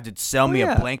just tried to sell me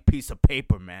yeah. a blank piece of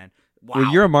paper, man. Wow.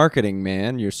 Well, you're a marketing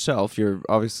man yourself. You're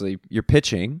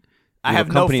pitching. I You have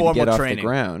a no company to formal get training. off the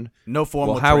ground. No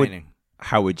formal Well, training.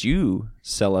 How would you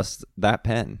sell us that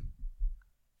pen?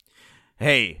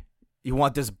 Hey, you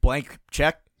want this blank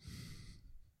check?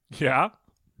 Yeah.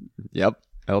 Yep,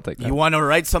 I'll take that. You want to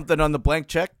write something on the blank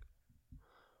check?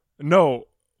 No.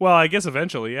 Well, I guess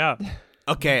eventually, yeah.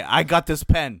 Okay, I got this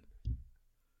pen.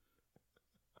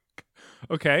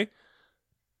 Okay.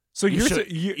 So You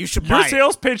should your buy it.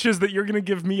 sales pitch is that you're going to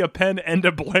give me a pen and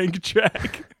a blank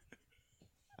check.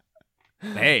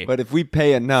 Hey, But if we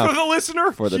pay enough, For the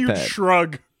listener, For the huge pen.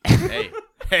 shrug.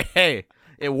 hey,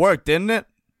 it worked, didn't it?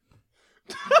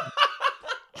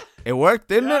 It worked,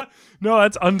 didn't it? No,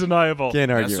 that's undeniable.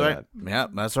 can't argue That's with right. that. Yeah,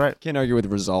 that's right. Can't argue with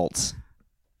results.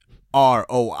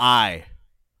 ROI.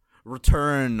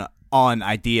 Return on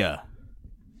idea.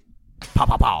 Pow,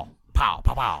 pow, pow. Pow,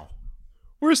 pow, pow.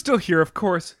 We're still here, of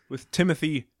course, with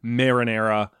Timothy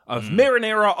Marinara of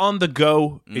Marinara on the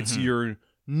Go. It's your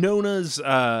Nonna's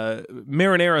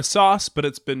marinara sauce, but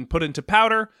it's been put into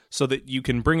powder so that you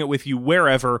can bring it with you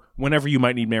wherever, whenever you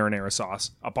might need marinara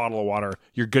sauce. A bottle of water,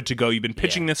 you're good to go. You've been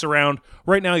pitching this around.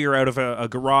 Right now, you're out of a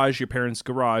garage, your parents'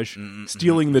 garage,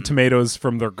 stealing the tomatoes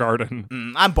from their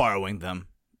garden. I'm borrowing them.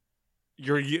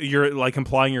 You're like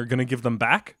implying you're going to give them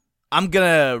back? I'm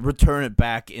gonna return it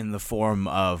back in the form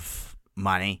of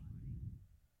money,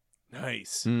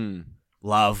 Nice.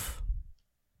 love,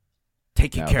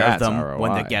 taking Now care of that's them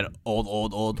when they ROI. get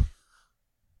old.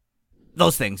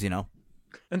 Those things, you know.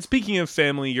 And speaking of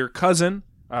family, your cousin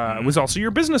was also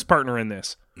your business partner in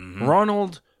this,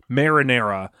 Ronald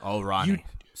Marinara. Oh, Ronnie.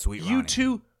 Sweet Ronnie. You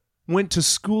two went to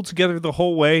school together the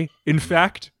whole way. In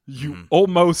fact, you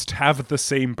almost have the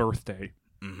same birthday.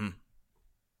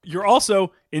 You're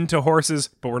also into horses,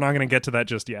 but we're not going to get to that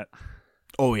just yet.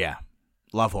 Oh, yeah.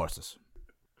 Love horses.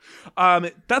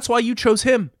 That's why you chose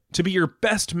him to be your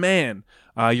best man.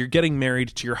 You're getting married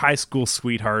to your high school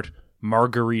sweetheart,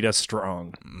 Margarita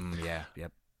Strong. Yeah,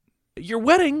 yep. Your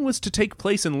wedding was to take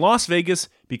place in Las Vegas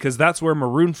because that's where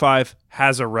Maroon 5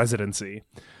 has a residency.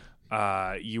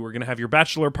 You were going to have your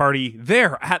bachelor party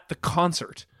there at the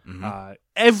concert.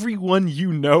 Everyone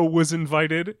you know was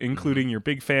invited, including your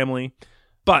big family.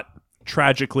 But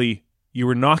tragically, you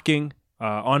were knocking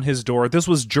on his door. This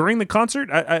was during the concert?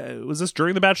 Was this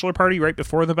during the bachelor party, right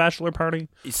before the bachelor party?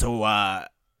 So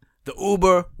the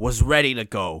Uber was ready to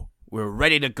go. We were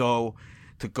ready to go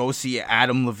see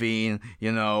Adam Levine,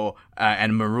 you know,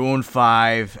 and Maroon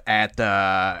 5 at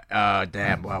the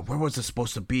where was it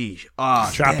supposed to be?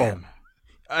 Chapel.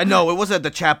 No, it wasn't at the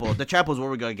chapel. The chapel's where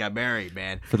we're gonna get married,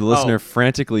 man. For the listener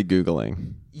frantically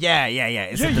Googling. Yeah.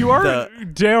 It's Yeah, at you are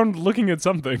down looking at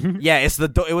something. Yeah, it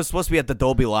was supposed to be at the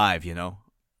Dolby Live, you know.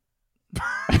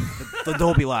 the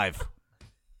Dolby Live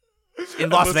in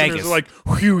Las Listeners Vegas. are like,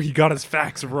 whew, he got his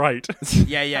facts right.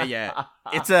 Yeah.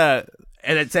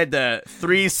 And it said the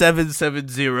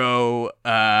 3770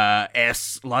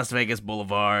 S Las Vegas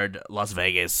Boulevard, Las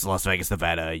Vegas,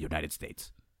 Nevada, United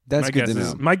States. That's good to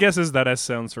know. My guess is that S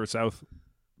sounds for South.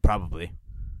 Probably.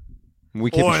 We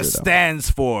keep Or it sure, though. stands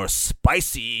for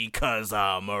spicy, because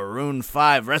Maroon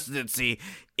 5 residency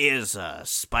is a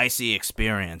spicy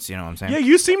experience. You know what I'm saying? Yeah,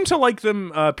 you seem to like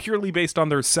them purely based on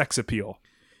their sex appeal.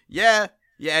 Yeah,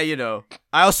 you know.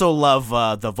 I also love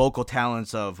the vocal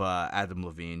talents of Adam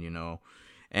Levine, you know.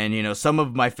 And, you know, some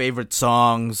of my favorite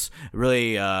songs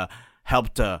really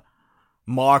helped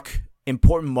mark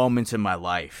important moments in my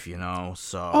life, you know.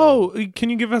 So Oh, can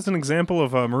you give us an example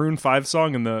of a Maroon 5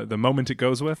 song and the moment it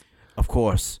goes with? Of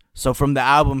course. So from the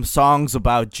album Songs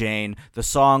About Jane, the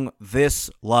song This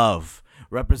Love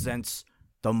represents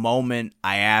the moment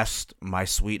I asked my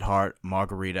sweetheart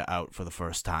Margarita out for the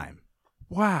first time.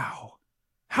 Wow.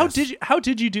 How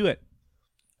did you do it?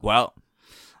 Well,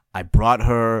 I brought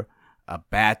her a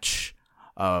batch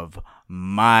of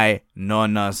my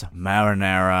Nonna's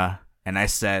marinara, and I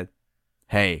said,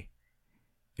 hey,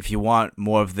 if you want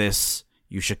more of this,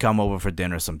 you should come over for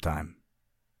dinner sometime.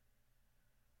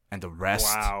 And the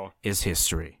rest is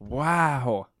history.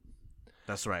 Wow.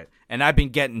 That's right. And I've been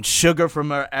getting sugar from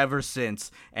her ever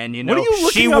since. And what are you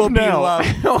she looking will up be now?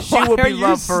 loved. She will be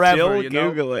loved forever. Still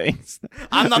Googling.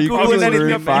 I'm not Are you Googling Googling anything.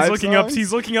 Maroon 5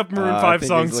 He's looking up Maroon I 5 think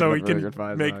songs he's so looking he up can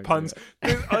Maroon 5 make songs, puns.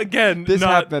 yeah. Again, This not,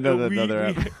 happened on another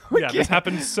episode. This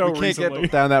happened so we can't recently.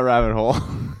 get down that rabbit hole.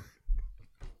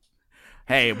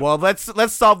 Hey, well, let's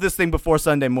solve this thing before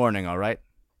Sunday morning, all right?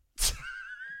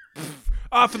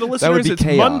 For the listeners, be it's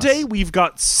chaos. Monday. We've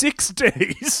got 6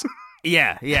 days.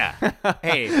 Yeah. Hey, but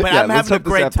Yeah, I'm let's having a hope this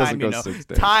great app doesn't time, go 6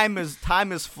 days.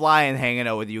 Time is flying hanging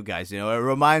out with you guys, It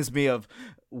reminds me of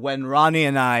when Ronnie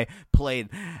and I played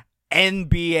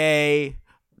NBA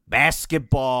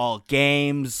basketball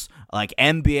games, like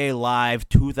NBA Live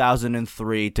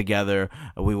 2003 together.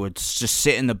 We would just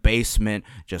sit in the basement,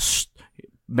 just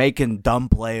making dumb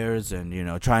players and,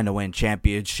 trying to win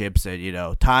championships.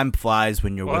 And, time flies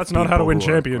when you're with that's not how to people win who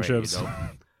are great, championships.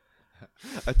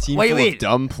 A team Wait, full wait. of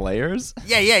dumb players?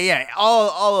 Yeah.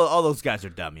 All those guys are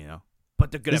dumb,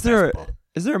 but they're good at basketball.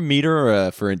 Is there a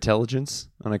meter for intelligence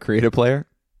on a creative player?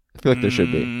 I feel like there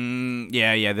should be.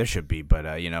 Yeah, there should be, but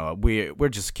we're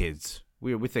just kids.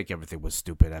 We think everything was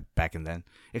stupid back and then,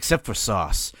 except for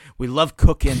sauce. We love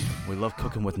cooking. We love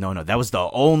cooking with Nonna. That was the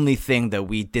only thing that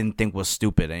we didn't think was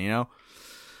stupid. And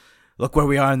look where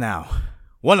we are now.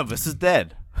 One of us is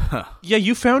dead. Yeah,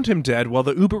 you found him dead while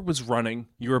the Uber was running.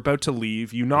 You were about to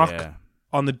leave. You knock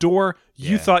on the door.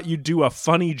 You thought you'd do a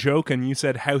funny joke, and you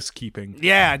said housekeeping.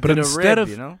 Yeah, but instead of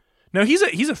now he's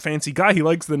a fancy guy. He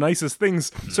likes the nicest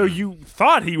things. So you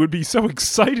thought he would be so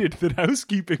excited that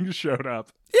housekeeping showed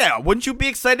up. Yeah, wouldn't you be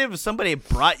excited if somebody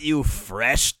brought you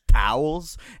fresh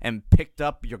towels and picked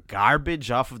up your garbage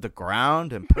off of the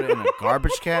ground and put it in a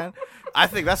garbage can? I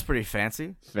think that's pretty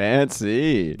fancy.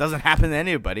 Fancy. It doesn't happen to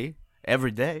anybody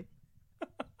every day.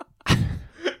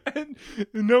 And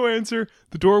no answer.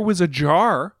 The door was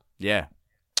ajar. Yeah.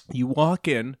 You walk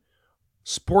in,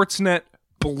 Sportsnet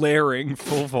blaring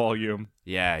full volume.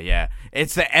 Yeah.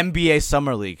 It's the NBA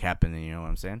Summer League happening, you know what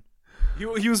I'm saying?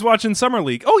 He was watching Summer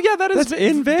League. Oh, yeah, That's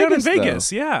in down in Vegas, Vegas,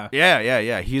 though. yeah.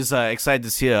 Yeah. He's excited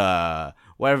to see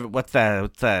what's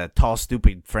that tall,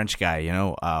 stupid French guy,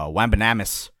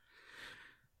 Wembanamas.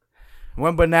 You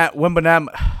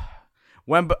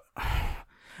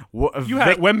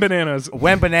had Wembananas.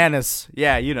 Wembananas.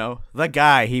 Yeah, the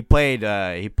guy. He played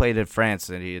in France,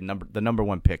 and the number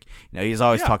one pick. He's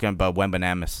always talking about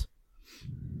Wembanamas.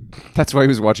 That's why he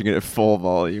was watching it at full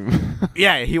volume.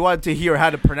 Yeah, he wanted to hear how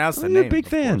to pronounce the name. You're a big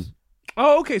of fan. course.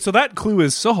 Oh, okay, so that clue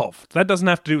is solved. That doesn't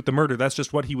have to do with the murder. That's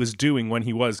just what he was doing when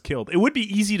he was killed. It would be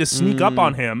easy to sneak up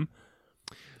on him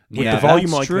with the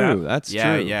volume like that. That's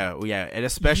Yeah, true. yeah. And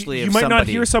especially You if might not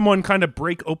somebody, hear someone kind of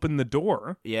break open the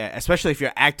door. Yeah, especially if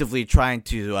you're actively trying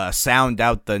to sound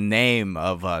out the name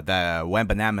of the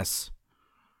Wembanamas.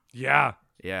 Yeah.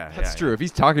 Yeah, That's true. If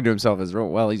he's talking to himself as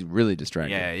well, he's really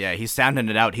distracted. Yeah. He's sounding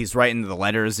it out. He's writing the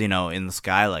letters, in the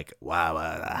sky. Like,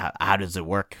 wow, how does it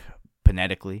work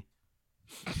phonetically?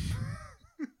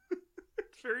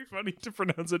 It's very funny to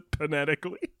pronounce it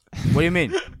phonetically. What do you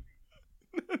mean?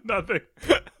 Nothing.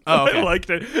 Oh, okay. I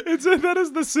liked it. That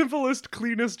is the simplest,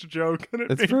 cleanest joke, and it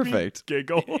It's made perfect. me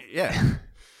giggle. Yeah.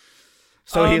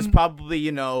 So he's probably,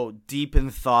 deep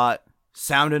in thought,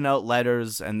 sounding out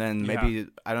letters, and then maybe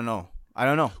I don't know.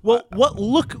 Well,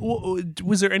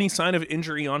 was there any sign of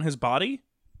injury on his body?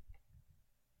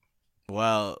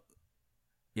 Well,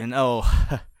 There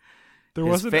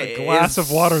his wasn't a fa- glass his-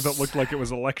 of water that looked like it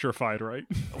was electrified, right?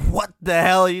 what the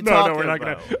hell are you talking we're not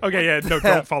about? gonna. Okay, yeah, no,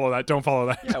 don't follow that. Don't follow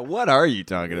that. Yeah, what are you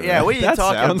talking about? Yeah, what are you that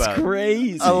talking sounds about?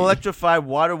 crazy. Electrified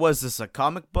water? Was this a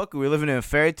comic book? Are we living in a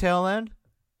fairy tale land?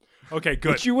 Okay,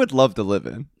 good. Which you would love to live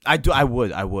in. I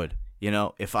would.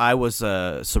 If I was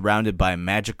surrounded by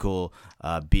magical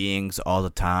beings all the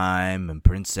time, and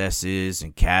princesses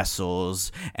and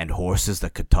castles and horses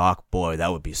that could talk, boy,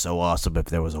 that would be so awesome if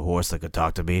there was a horse that could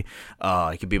talk to me.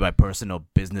 It could be my personal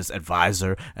business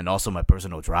advisor and also my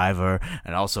personal driver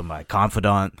and also my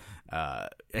confidant. Hey,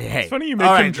 It's funny you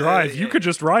make him drive. You could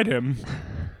just ride him.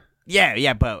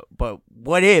 Yeah, but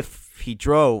what if he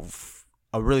drove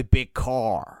a really big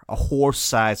car, a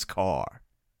horse-sized car?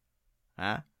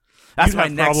 Huh? That's You'd my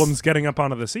have next problems getting up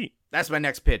onto the seat. That's my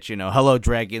next pitch, Hello,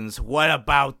 dragons. What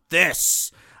about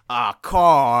this? A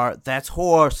car that's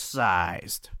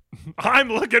horse-sized. I'm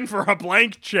looking for a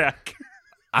blank check.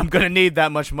 I'm gonna need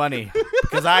that much money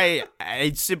because I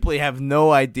simply have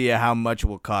no idea how much it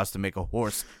will cost to make a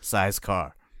horse-sized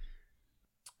car.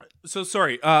 So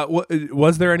sorry.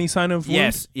 Was there any sign of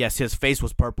wound? Yes. His face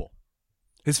was purple.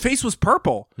 His face was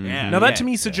purple. Yeah. Now that to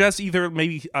me suggests either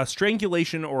maybe a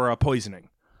strangulation or a poisoning.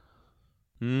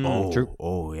 True.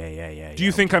 Oh, yeah. Do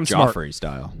you think I'm smart? Joffrey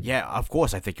style. Yeah, of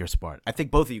course I think you're smart. I think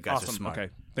both of you guys are Awesome. smart.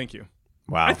 Okay, thank you.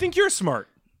 Wow. I think you're smart.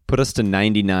 Put us to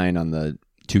 99 on the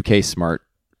 2K smart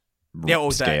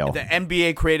scale. The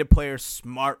NBA creative player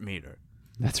smart meter.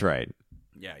 That's right.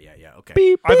 Yeah. Okay.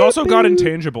 Beep, I've boop, also got boop,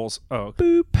 intangibles. Oh,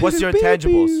 boop, What's your boop, boop.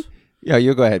 intangibles? Yeah,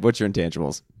 you go ahead. What's your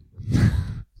intangibles?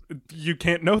 you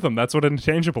can't know them. That's what an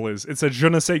intangible is. It's a je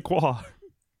ne sais quoi.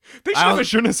 They should have a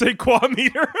je ne sais quoi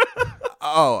meter.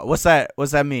 Oh, what's that?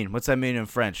 What's that mean? What's that mean in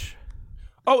French?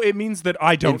 Oh, it means that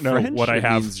I don't In know French, what I it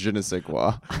have. means je ne sais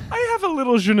quoi. I have a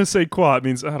little je ne sais quoi. It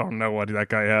means I don't know what that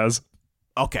guy has.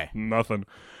 Okay. Nothing.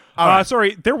 All right.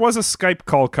 Sorry, there was a Skype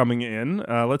call coming in.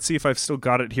 Let's see if I've still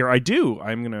got it here. I do.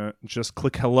 I'm going to just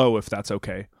click hello if that's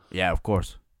okay. Yeah, of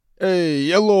course. Hey,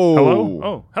 hello. Hello?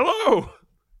 Oh, hello.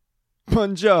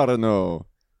 Buongiorno.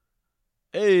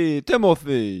 Hey,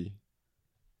 Timothy.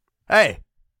 Hey.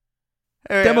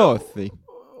 Timothy.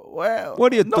 Well,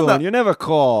 What are you doing? No. You never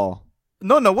call.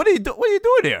 No. What are you doing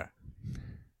here?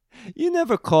 You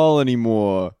never call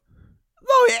anymore.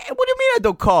 No. What do you mean I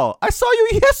don't call? I saw you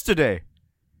yesterday.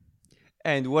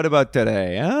 And what about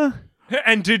today, huh?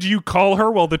 And did you call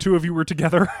her while the two of you were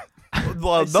together?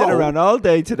 Well, I sit around all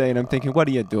day today and I'm thinking, what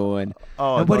are you doing?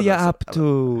 And what are you up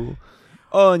to?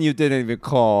 Oh, and you didn't even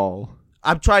call.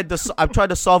 I've tried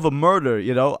to solve a murder.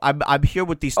 You know, I'm here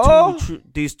with these two Oh.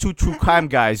 these two true crime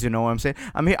guys. You know what I'm saying?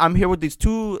 I'm here with these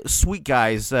two sweet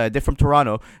guys. They're from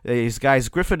Toronto. These guys,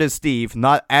 Griffith and Steve,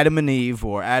 not Adam and Eve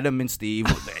or Adam and Steve.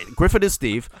 Griffith and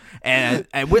Steve, and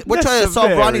we're trying to That's solve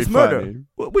very Ronnie's murder. funny.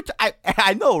 Which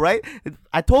I know, right?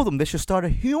 I told them they should start a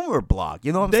humor blog.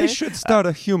 You know what I'm saying? They should start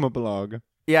a humor blog.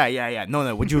 Yeah.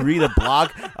 No. Would you read a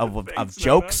blog of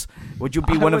jokes? Would you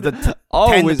be I one of would the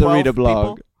always 10 to 12 read a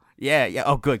blog. people? Yeah.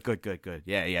 Oh, good.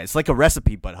 Yeah. It's like a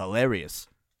recipe, but hilarious.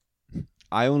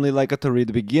 I only like to read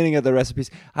the beginning of the recipes.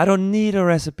 I don't need the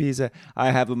recipes. I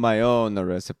have my own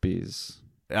recipes.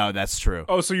 Oh, that's true.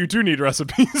 Oh, so you do need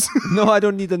recipes. No, I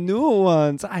don't need the new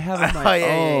ones. I have my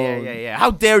own. Yeah. How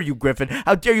dare you, Griffin?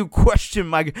 How dare you question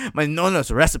my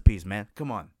Nonna's recipes, man? Come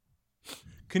on.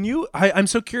 Can you? I'm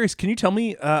so curious. Can you tell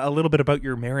me a little bit about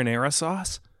your marinara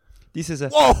sauce? This is a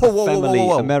Whoa, family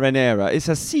whoa. marinara. It's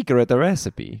a secret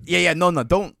recipe. Yeah. No.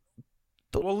 Don't.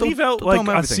 We'll leave out don't like tell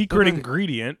me a everything. secret Don't-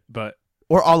 ingredient, but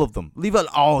or all of them. Leave out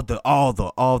all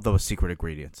the secret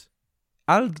ingredients.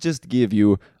 I'll just give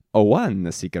you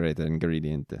one secret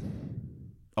ingredient.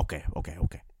 Okay.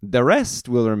 The rest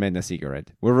will remain a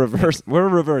secret. We're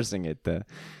reversing it.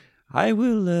 I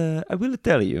will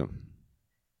tell you.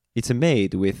 It's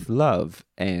made with love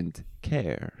and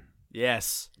care.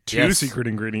 Yes. two secret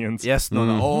ingredients. Yes. No.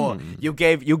 Oh, you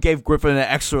gave Griffin an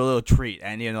extra little treat,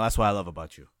 and that's what I love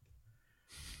about you.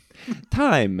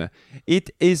 Time.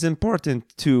 It is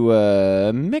important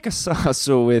to make a sauce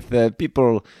with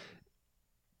people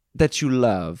that you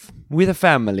love, with a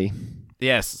family.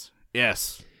 Yes.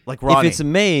 Like Ronnie. If it's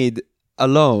made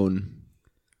alone,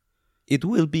 it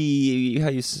will be, how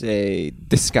you say,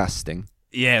 disgusting.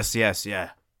 Yes. Yeah.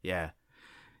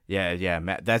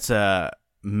 That's a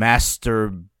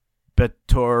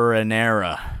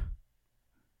masturbatornera.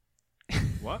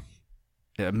 What?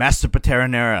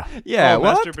 Masturbatornera. Yeah,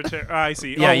 what? I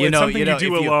see. Yeah, it's something you if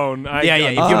do alone. If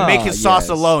you're Ah, making sauce yes.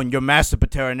 alone, you're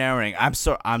masturbatornering. I'm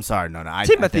sorry, Nonna.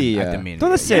 Timothy, I didn't mean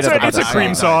don't it. say that about It's a the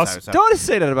cream sauce. Don't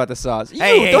say that about the sauce.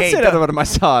 Hey, Don't hey, say that don't- about my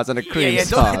sauce and a cream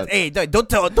sauce. Don't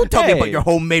tell me Hey. about your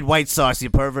homemade white sauce,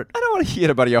 you pervert. I don't want to hear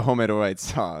about your homemade white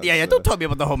sauce. Yeah, don't tell me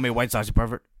about the homemade white sauce, you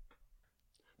pervert.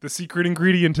 The secret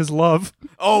ingredient is love.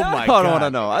 Oh No, my I god. don't want to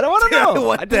know. I don't want to know.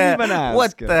 What I the didn't even ask.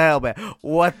 What the hell, man?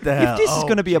 What the hell? If this is Oh,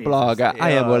 going to be a Jesus. blog,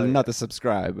 I will Yeah. not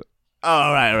subscribe.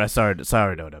 All right.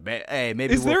 Sorry, Nonna. Hey,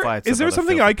 maybe Is we'll there find is there other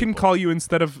something filthy I can people. call you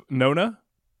instead of Nonna?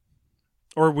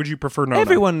 Or would you prefer Nonna?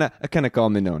 Everyone can call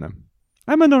me Nonna.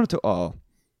 I'm a Nonna to all.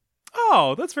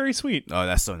 Oh, that's very sweet. Oh,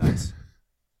 that's so nice.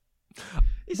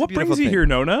 It's a What beautiful brings you thing. here,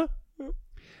 Nonna?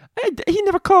 He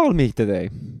never called me today.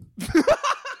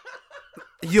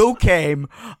 You came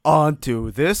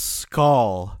onto this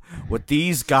call with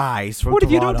these guys from What if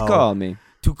you Toronto don't call me?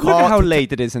 to Look call at how to-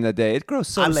 late it is in the day. It grows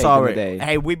so I'm late sorry. in the day.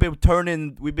 Hey, we've been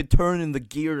turning the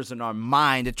gears in our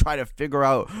mind to try to figure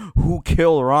out who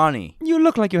killed Ronnie. You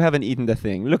look like you haven't eaten the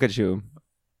thing. Look at you.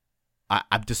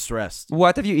 I'm distressed.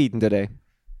 What have you eaten today?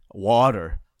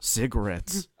 Water,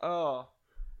 cigarettes, Oh.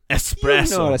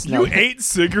 espresso. You know that's You not. ate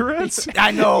cigarettes?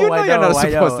 I know. You know I know. you're not I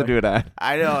supposed know. to do that.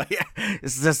 I know. Yeah.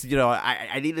 It's just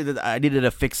I needed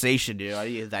a fixation. I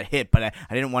needed that hit, but I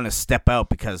didn't want to step out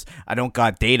because I don't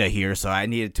got data here, so I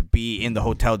needed to be in the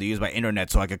hotel to use my internet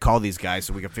so I could call these guys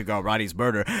so we could figure out Roddy's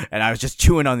murder. And I was just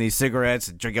chewing on these cigarettes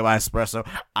and drinking my espresso.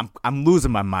 I'm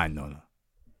losing my mind, Nonna.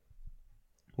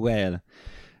 Well,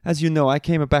 as you know, I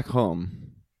came back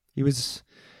home. It was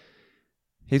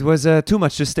too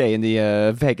much to stay in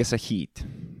the Vegas heat.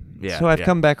 Yeah. So I've yeah.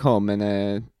 come back home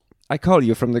and I call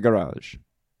you from the garage.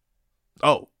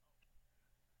 Oh.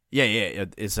 Yeah.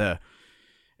 Is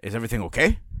everything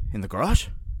okay in the garage?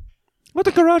 Well,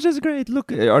 the garage is great.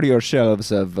 Look, are your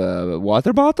shelves of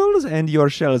water bottles and your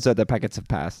shelves of the packets of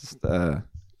pasta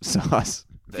sauce.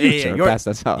 Future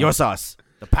pasta sauce. Your sauce.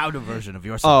 The powder version of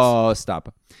your sauce. Oh,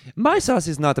 stop! My sauce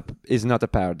is not a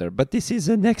powder, but this is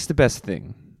the next best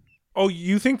thing. Oh,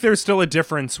 you think there's still a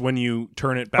difference when you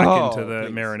turn it back into the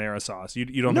please. marinara sauce? You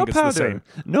don't No think it's powder. the same?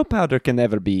 No powder can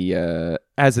ever be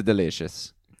as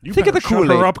delicious. You Think of better the shut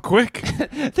Kool-Aid. her up quick.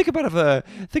 think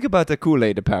about the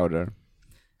Kool-Aid powder.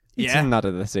 It's Yeah? not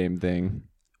the same thing.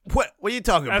 What are you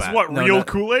talking That's about? what, No, real no.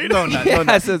 Kool-Aid? No, no, no,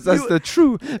 no. Yes, that's the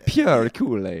true, pure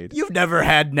Kool-Aid. You've never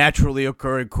had naturally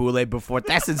occurring Kool-Aid before.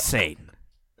 That's insane.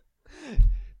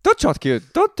 Don't talk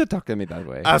to me that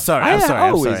way. I'm sorry. I I'm sorry.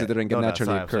 I'm always sorry. drink a No, no, naturally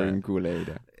sorry, I'm sorry. occurring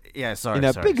Kool-Aid Yeah, sorry. in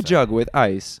a sorry, big sorry. jug with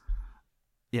ice.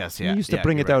 Yes, You yeah. used to yeah,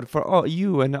 bring you're it right. out for all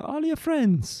you and all your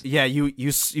friends. Yeah, you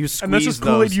squeeze And this is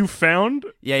Kool-Aid those. you found?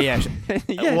 Yeah.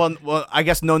 Yeah. Well, I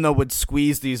guess Nonna would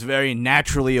squeeze these very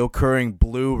naturally occurring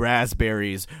blue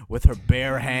raspberries with her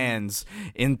bare hands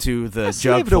into the I jug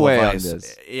slaved full away of on ice.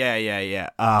 this. Yeah.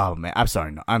 Oh man, I'm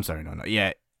sorry, Nonna.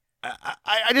 Yeah,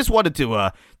 I just wanted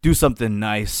to do something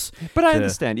nice. But I to-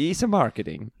 understand. It's a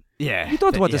marketing. Yeah, You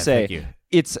don't want to say thank you.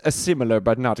 it's a similar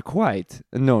but not quite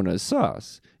Nonna's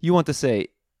sauce. You want to say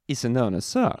it's a Nonna's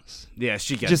sauce. Yeah,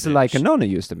 she gets Just it. like a Nonna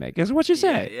used to make. Is what you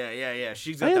say. Yeah.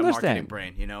 She's I got that marketing understand.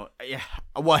 brain, Yeah.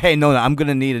 Well, hey, Nonna, I'm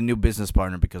gonna need a new business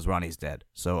partner because Ronnie's dead.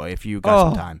 So if you got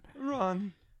some time.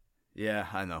 Ron. Yeah,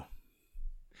 I know.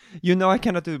 You know I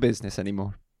cannot do business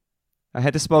anymore. I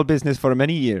had a small business for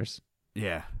many years.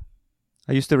 Yeah.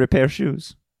 I used to repair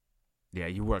shoes. Yeah,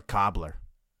 you were a cobbler.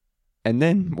 And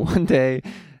then one day,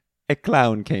 a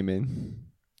clown came in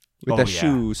with Oh, a yeah.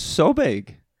 shoe so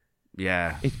big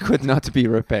Yeah. it could not be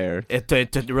repaired. It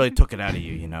really took it out of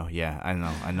you, Yeah, I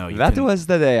know. You That couldn't- was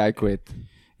the day I quit.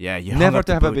 Yeah, you hung Never up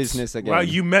to the have a boots. business again. Wow,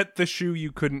 you met the shoe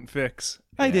you couldn't fix.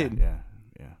 I Yeah, did. Yeah.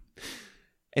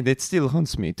 And it still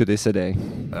haunts me to this day.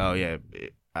 Oh yeah.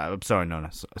 I'm sorry,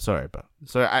 Nonna. Sorry, but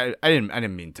I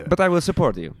didn't mean to. But I will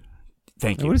support you.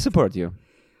 Thank I you. will support you.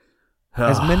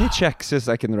 As many checks as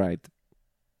I can write.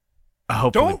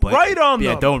 Hopefully Don't blank- write on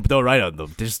Yeah, them. don't write on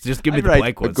them. Just give me I the write,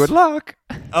 blank ones. good luck.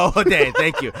 Oh, okay,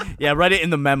 thank you. Yeah, write it in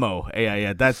the memo.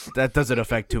 Yeah. That doesn't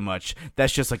affect too much.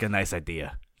 That's just like a nice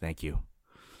idea. Thank you.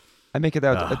 I make it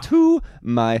out to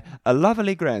my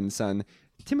lovely grandson,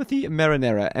 Timothy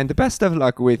Marinara, and the best of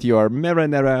luck with your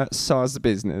marinara sauce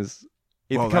business.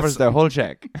 It Well, covers that's- the whole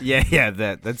check. Yeah.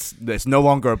 That's no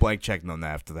longer a blank check, Nonna.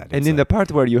 After that, And It's in a- the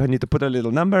part where you need to put a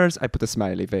little numbers, I put a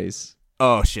smiley face.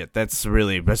 oh shit, that's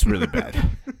really bad.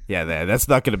 Yeah, that's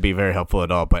not going to be very helpful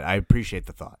at all. But I appreciate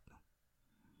the thought.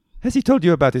 Has he told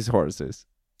you about his horses?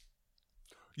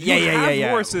 You Yeah. have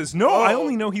horses. No, I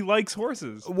only know he likes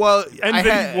horses. Well, And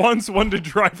then he wants one to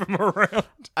drive him around.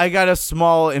 I got a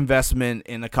small investment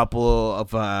in a couple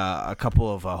of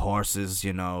horses.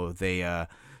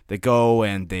 They go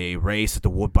and they race at the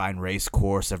Woodbine race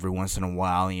course every once in a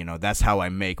while. That's how I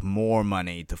make more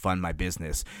money to fund my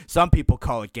business. Some people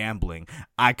call it gambling.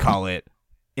 I call it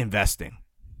investing.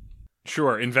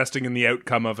 Sure, investing in the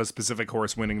outcome of a specific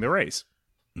horse winning the race.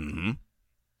 Mm-hmm.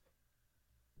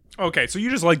 Okay, so you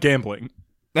just like gambling.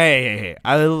 Hey.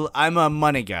 I'm a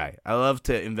money guy. I love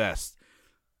to invest.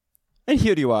 And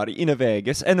here you are in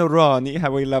Vegas, and Ronnie,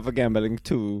 how we love gambling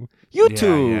too. You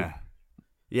too.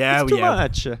 Yeah, It's too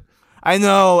much. I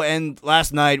know, and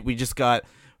last night we just got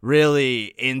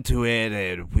really into it,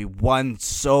 and we won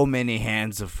so many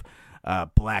hands of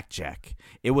blackjack.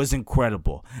 It was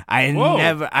incredible.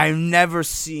 I've never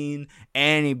seen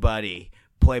anybody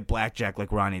play blackjack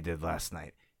like Ronnie did last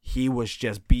night. He was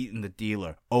just beating the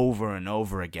dealer over and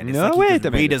over again. It's No, like he wait could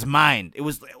a read minute. his mind. It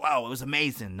was wow. It was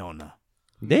amazing, Nonna.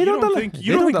 They You don't, don't al- think they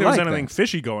there was like anything that.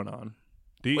 fishy going on?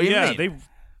 Do you, What do you yeah, mean?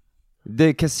 they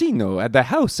The casino at the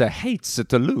house hates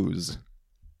to lose.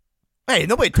 Hey,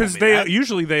 nobody told Because me they that.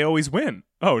 usually they always win.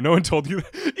 Oh, no one told you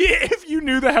that. If you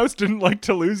knew the house didn't like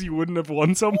to lose, you wouldn't have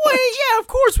won so much. Wait, yeah, of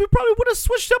course. We probably would have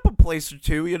switched up a place or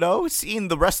two, seen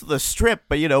the rest of the strip.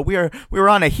 But, we were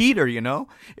on a heater,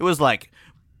 It was like,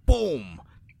 boom,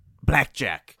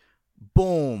 blackjack,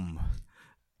 boom,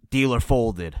 dealer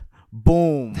folded,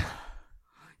 boom.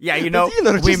 Yeah, The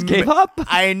dealer just gave up.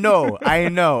 I know. I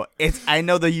know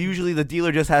that usually the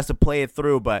dealer just has to play it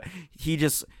through, but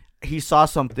he saw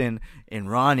something in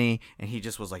Ronnie, and he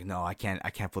just was like, "No, I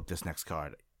can't flip this next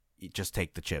card. You just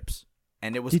take the chips."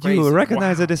 And it was Did crazy. you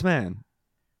recognize Wow. this man?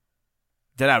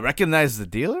 Did I recognize the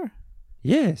dealer?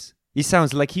 Yes. He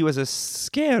sounds like he was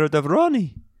scared of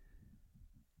Ronnie.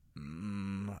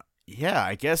 Yeah,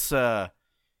 I guess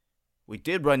we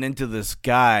did run into this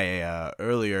guy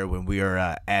earlier when we were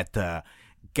at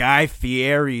Guy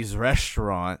Fieri's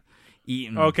restaurant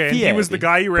eating. Okay, and he was the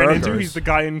guy you ran into? burgers. He's the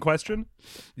guy in question?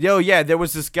 Yeah, there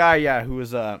was this guy, who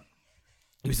was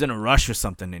he was in a rush or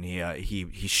something, and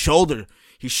he shouldered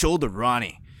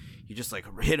Ronnie. He just like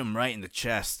hit him right in the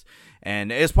chest.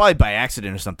 And it's probably by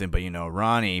accident or something, but,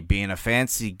 Ronnie, being a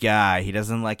fancy guy, he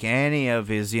doesn't like any of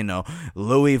his,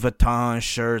 Louis Vuitton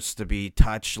shirts to be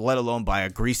touched, let alone by a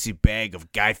greasy bag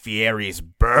of Guy Fieri's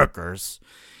burgers.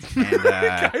 And,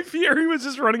 Guy Fieri was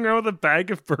just running around with a bag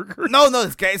of burgers? no,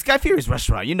 it's Guy Fieri's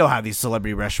restaurant. You know how these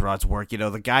celebrity restaurants work.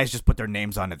 The guys just put their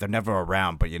names on it. They're never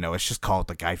around, but, it's just called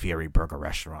the Guy Fieri Burger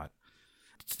Restaurant.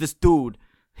 It's this dude.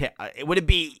 Would it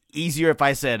be easier if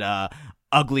I said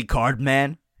Ugly Card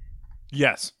Man?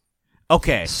 Yes.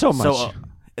 Okay. So much.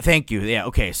 Thank you. Yeah,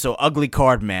 okay. So Ugly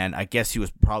Card Man, I guess he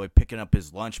was probably picking up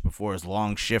his lunch before his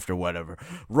long shift or whatever,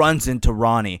 runs into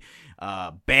Ronnie,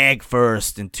 bag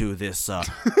first into this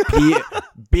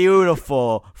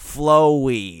beautiful,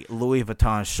 flowy Louis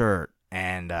Vuitton shirt.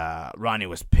 And Ronnie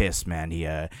was pissed, man.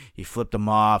 He flipped him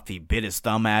off. He bit his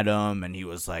thumb at him, and he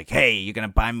was like, "Hey, you gonna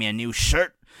buy me a new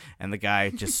shirt?" And the guy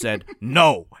just said,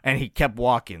 "No," and he kept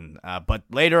walking. But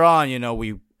later on,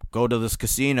 we go to this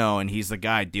casino, and he's the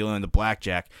guy dealing the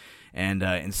blackjack. And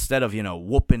instead of,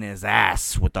 whooping his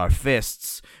ass with our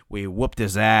fists, we whooped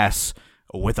his ass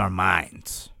with our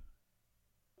minds.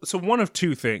 So one of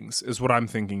two things is what I'm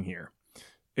thinking here.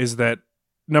 Is that,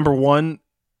 number one,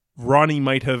 Ronnie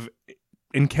might have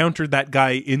encountered that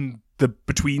guy in the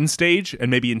between stage and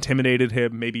maybe intimidated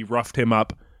him, maybe roughed him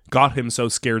up, got him so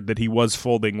scared that he was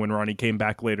folding when Ronnie came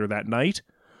back later that night.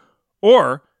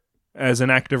 Or, as an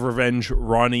act of revenge,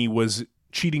 Ronnie was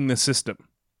cheating the system.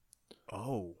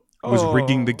 Was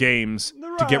rigging the games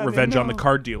to get revenge on the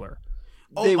card dealer.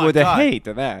 They would have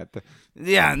hated that.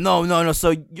 Yeah, no.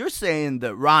 So you're saying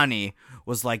that Ronnie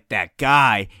was like that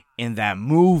guy in that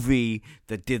movie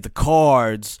that did the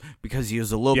cards because he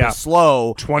was a little bit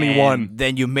slow. 21. And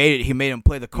then he made him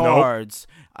play the cards.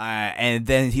 Nope. And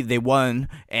then they won,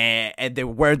 and they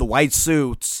wear the white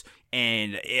suits.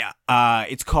 And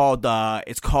it's called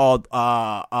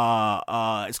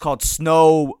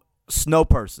Snow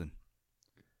Person.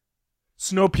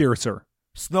 Snowpiercer.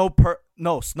 Snow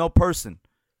Person.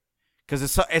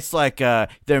 Because it's like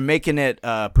they're making it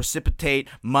precipitate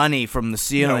money from the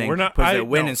ceiling because they're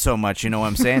winning so much. You know what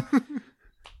I'm saying?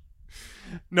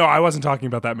 No, I wasn't talking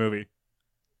about that movie.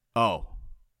 Oh.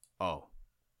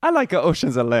 I like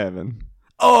Ocean's 11.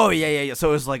 Oh, yeah. So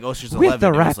it was like Ocean's 11. With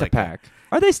the Rat like Pack.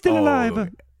 Are they still alive?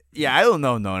 Yeah, I don't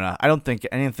know, Nonna. I didn't think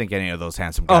any of those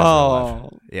handsome guys were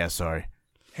alive. Yeah, sorry.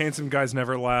 Handsome guys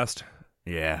never last.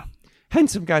 Yeah.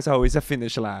 Handsome guys always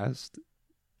finish last.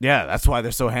 Yeah, that's why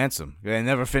they're so handsome. They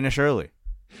never finish early.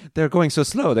 They're going so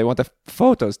slow. They want the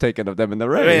photos taken of them in the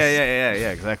race.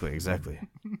 Yeah, exactly.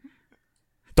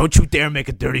 Don't you dare make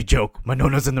a dirty joke. My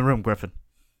Nonna's in the room, Griffin.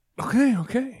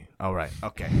 Okay. All right,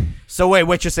 okay. So wait,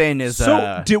 what you're saying is...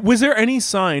 was there any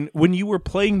sign when you were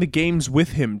playing the games with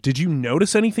him, did you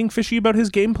notice anything fishy about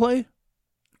his gameplay?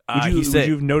 Would you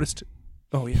have noticed...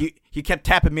 Oh, yeah. He kept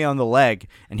tapping me on the leg,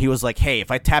 and he was like, "Hey,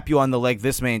 if I tap you on the leg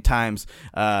this many times,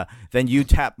 then you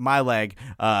tap my leg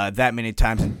that many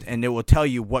times, and it will tell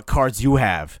you what cards you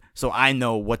have, so I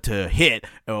know what to hit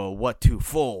or what to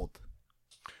fold."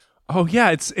 Oh,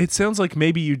 yeah, it sounds like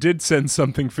maybe you did sense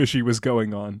something fishy was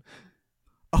going on.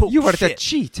 Oh, you were shit.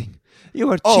 cheating. You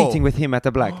were cheating with him at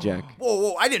the blackjack.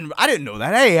 Whoa! I didn't know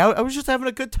that. Hey, I was just having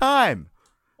a good time.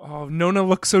 Oh, Nonna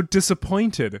looks so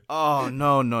disappointed. Oh,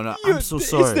 no. I'm so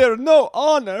sorry. Is there no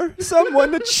honor?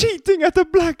 Someone cheating at the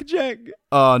blackjack.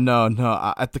 Oh, no.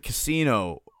 At the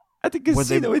casino. At the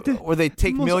casino. Where they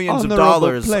take most millions of honorable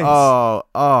dollars. place.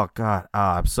 Oh, God.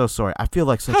 I'm so sorry. I feel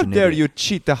like such How an dare idiot. you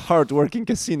cheat the hard-working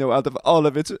casino out of all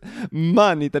of its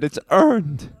money that it's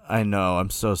earned? I know. I'm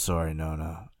so sorry,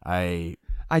 Nonna. I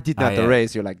did not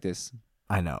raise you like this.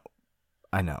 I know.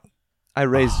 I know. I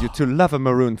raised you to love a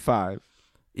Maroon 5.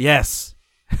 Yes.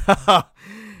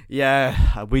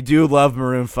 Yeah, we do love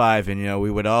Maroon 5, and, we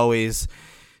would always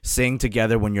sing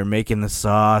together when you're making the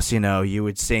sauce. You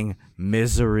would sing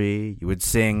Misery. You would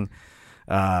sing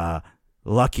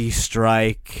Lucky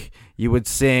Strike. You would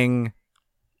sing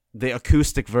the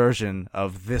acoustic version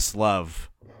of This Love.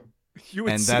 You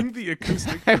would And sing the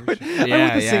acoustic version.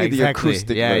 I would sing the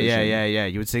acoustic version. Yeah.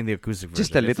 You would sing the acoustic version.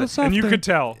 Just a little softer. And you could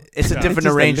tell. It's a different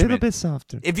Just arrangement. a little bit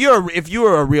softer. If you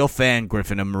were a real fan,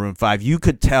 Griffin, of Maroon 5, you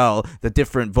could tell the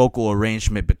different vocal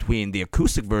arrangement between the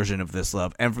acoustic version of This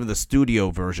Love and from the studio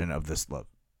version of This Love.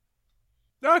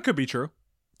 That could be true.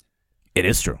 It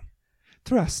is true.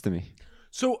 Trust me.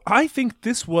 So I think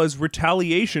this was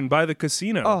retaliation by the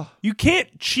casino. Oh. You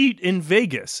can't cheat in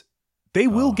Vegas. They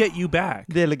will get you back.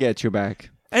 They'll get you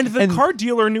back. And the card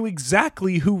dealer knew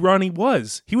exactly who Ronnie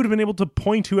was. He would have been able to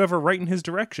point whoever right in his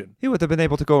direction. He would have been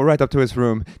able to go right up to his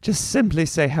room, just simply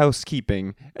say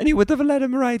housekeeping, and he would have let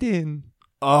him right in.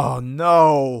 Oh,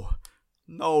 no.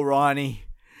 No, Ronnie.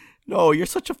 No, you're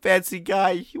such a fancy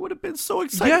guy. He would have been so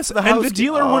excited. Yes, for the and house. the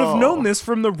dealer would have known this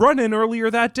from the run-in earlier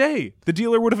that day. The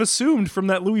dealer would have assumed from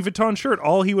that Louis Vuitton shirt,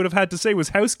 all he would have had to say was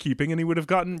housekeeping, and he would have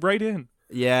gotten right in.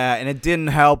 Yeah, and it didn't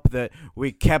help that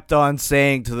we kept on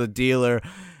saying to the dealer,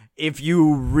 if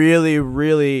you really,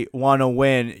 really want to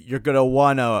win, you're going to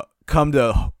want to come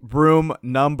to room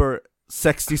number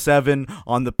 67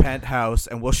 on the penthouse,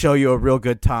 and we'll show you a real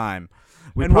good time.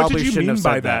 We And what probably did you shouldn't mean have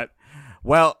by said that?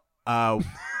 Well,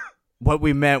 what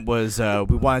we meant was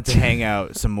we wanted to hang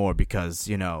out some more because,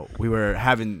 we were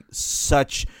having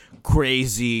such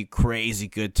crazy, crazy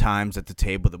good times at the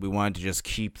table that we wanted to just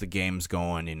keep the games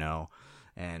going,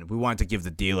 and we wanted to give the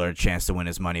dealer a chance to win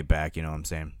his money back, you know what I'm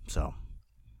saying? So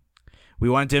we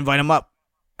wanted to invite him up,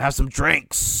 have some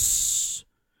drinks,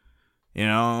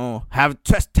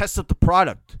 test up the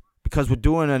product because we're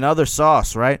doing another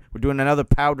sauce, right? We're doing another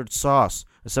powdered sauce.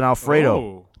 It's an Alfredo.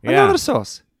 Oh. Yeah. Another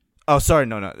sauce. Oh, sorry,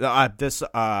 no.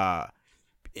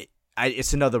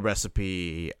 It's another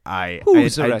recipe.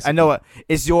 Whose recipe? I know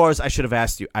it's yours. I should have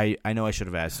asked you. I know I should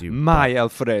have asked you. My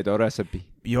Alfredo recipe.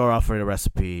 Your Alfredo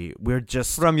recipe. We're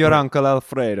just From your uncle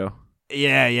Alfredo.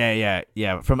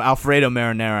 Yeah. From Alfredo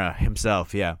Marinara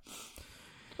himself. Yeah.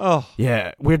 Oh.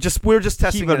 Yeah. We're just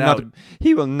testing it out.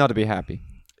 He will not be happy.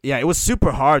 Yeah, it was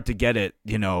super hard to get it,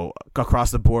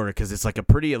 across the border because it's like a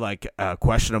pretty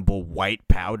questionable white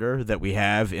powder that we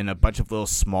have in a bunch of little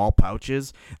small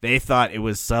pouches. They thought it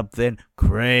was something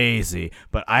crazy,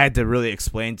 but I had to really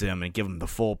explain to him and give him the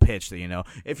full pitch that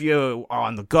if you are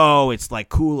on the go, it's like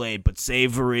Kool-Aid but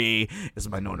savory. This is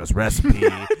my Nonna's recipe.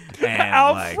 And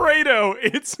Alfredo,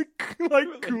 it's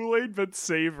like Kool-Aid but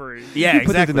savory. Yeah, you exactly.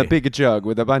 put it in a big jug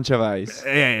with a bunch of ice.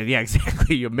 Yeah,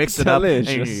 exactly. You mix it up.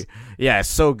 Delicious. Yeah,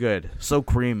 so good. So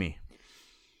creamy.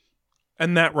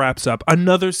 And that wraps up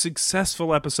another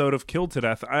successful episode of Killed to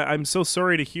Death. I'm so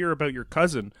sorry to hear about your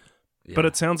cousin, but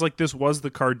it sounds like this was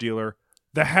the card dealer.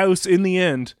 The house, in the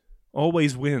end,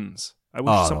 always wins. I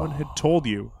wish someone had told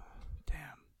you.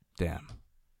 Damn.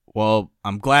 Well,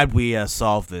 I'm glad we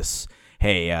solved this.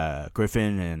 Hey,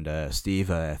 Griffin and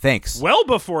Steve, thanks. Well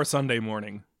before Sunday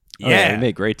morning. Yeah. We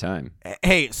made great time.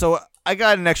 Hey, so I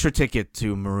got an extra ticket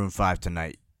to Maroon 5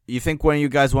 tonight. You think one of you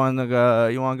guys want to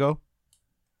go?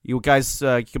 You guys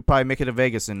you could probably make it to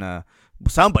Vegas, and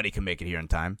somebody can make it here in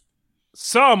time.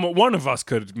 One of us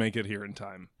could make it here in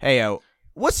time. Hey,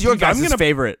 what's your Steve, guys'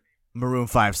 favorite Maroon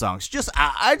 5 songs? Just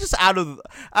out of the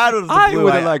I blue.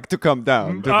 would like to come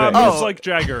down to Vegas. It's like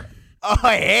Jagger. Oh,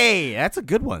 hey, that's a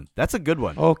good one.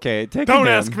 Okay, take Don't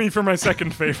it ask me for my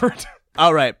second favorite.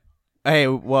 All right. Hey,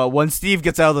 well, when Steve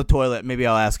gets out of the toilet, maybe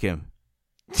I'll ask him.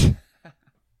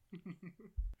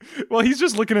 Well, he's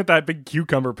just looking at that big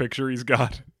cucumber picture he's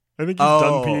got. I think he's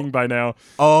done peeing by now.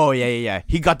 Oh, yeah.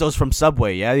 He got those from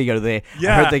Subway, yeah? I heard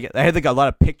they got a lot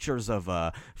of pictures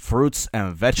of fruits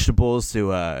and vegetables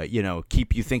to,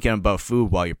 keep you thinking about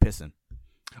food while you're pissing.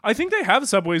 I think they have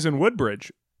Subways in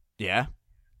Woodbridge. Yeah?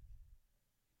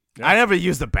 I never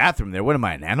used the bathroom there. What am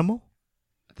I, an animal?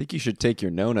 I think you should take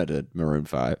your Nonna to Maroon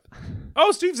 5.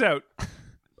 Oh, Steve's out.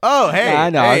 Oh, hey. Yeah, I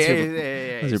know.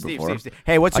 Hey, I was here Steve, before. Steve.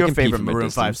 Hey, what's I your can pee favorite from a Maroon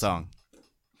 5 distance. song?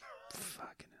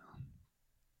 Fucking hell.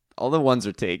 All the ones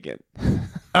are taken.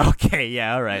 Okay,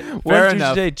 yeah, all right. Fair What did you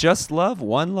enough. say? Just Love?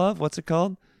 One Love? What's it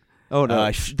called? Oh,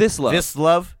 no. This Love. This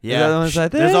Love? Is Yeah. that the one that's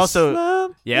like, There's this also...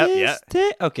 love Yeah, is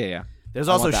okay, yeah. There's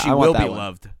I also want that. She I want Will that Be one.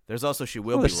 Loved. There's also She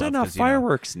Will Oh, Be they're Loved. setting off 'cause,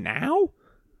 fireworks now?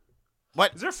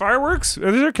 What? Is there fireworks?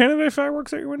 Is there Canada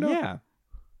fireworks at your window? Yeah.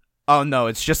 Oh, no,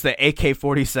 it's just the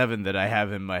AK-47 that I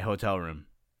have in my hotel room.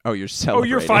 Oh, you're Oh, celebrating.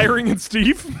 you're firing at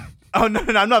Steve? Oh, no,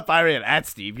 I'm not firing it at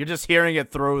Steve. You're just hearing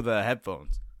it through the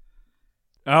headphones.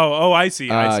 Oh, I see.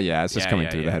 Yeah, it's just coming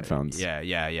through the headphones.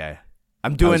 Yeah.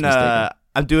 I'm doing an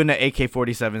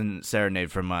AK-47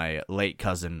 serenade for my late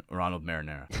cousin, Ronald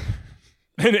Marinara.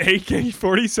 An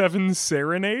AK-47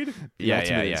 serenade?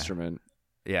 Yeah. Instrument.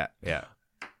 Yeah.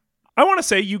 I want to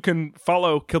say you can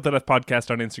follow Kill to Death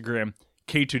Podcast on Instagram,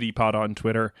 K2DPod on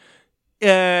Twitter.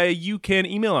 You can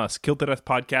email us,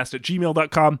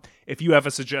 killtodeathpodcast@gmail.com, if you have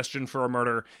a suggestion for a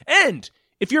murder. And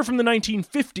if you're from the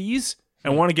 1950s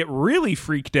and want to get really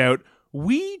freaked out,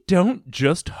 we don't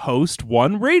just host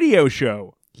one radio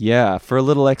show. Yeah, for a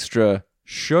little extra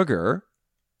sugar.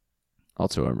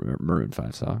 Also a Maroon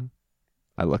 5 song.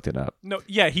 I looked it up. No,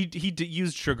 yeah, he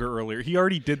used sugar earlier. He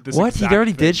already did this. What? He exact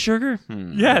already thing. did sugar?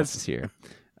 Yes. It's here.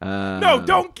 No,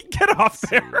 don't get off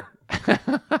there.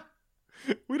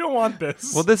 We don't want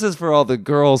this. Well, this is for all the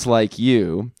girls like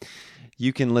you.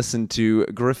 You can listen to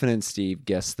Griffin and Steve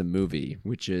Guess the Movie,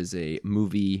 which is a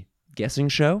movie guessing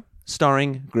show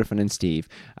starring Griffin and Steve.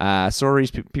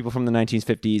 Stories, people from the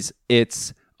 1950s.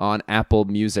 It's on Apple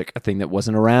Music, a thing that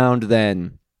wasn't around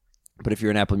then. But if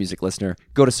you're an Apple Music listener,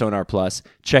 go to Sonar Plus,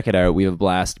 check it out. We have a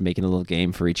blast making a little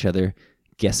game for each other,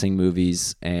 guessing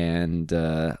movies, and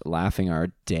laughing our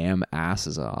damn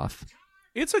asses off.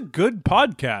 It's a good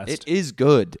podcast. It is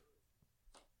good.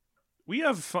 We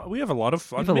have a lot of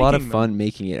fun. We have a lot of fun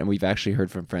making it, and we've actually heard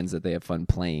from friends that they have fun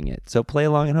playing it. So play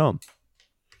along at home.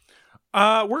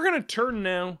 We're gonna turn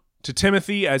now to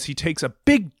Timothy as he takes a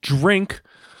big drink.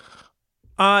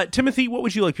 Timothy, what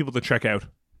would you like people to check out?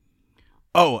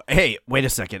 Oh, hey, wait a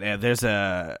second. I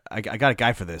got a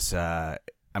guy for this. I'm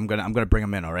gonna bring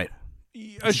him in. All right.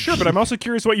 Sure, but I'm also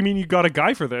curious what you mean you got a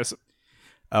guy for this.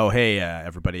 Oh, hey,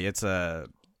 everybody. It's a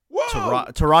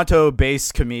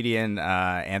Toronto-based comedian,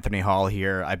 Antony Hall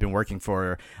here. I've been working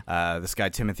for this guy,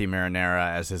 Timothy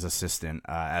Marinara, as his assistant,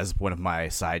 as one of my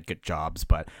side jobs.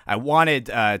 But I wanted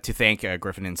to thank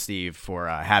Griffin and Steve for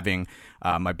having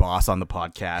my boss on the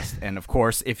podcast. And, of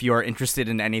course, if you're interested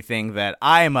in anything that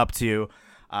I am up to,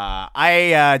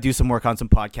 I do some work on some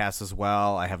podcasts as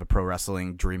well. I have a pro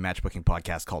wrestling dream match booking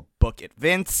podcast called Book It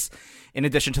Vince. In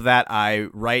addition to that, I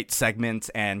write segments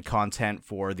and content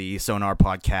for the Sonar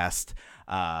podcast,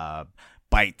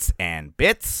 Bites and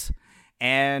Bits.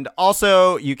 And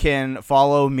also, you can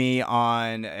follow me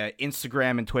on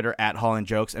Instagram and Twitter at Holland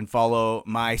Jokes, and follow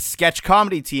my sketch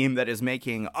comedy team that is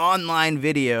making online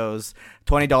videos,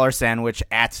 $20 Sandwich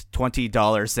at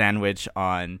 $20 Sandwich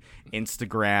on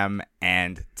Instagram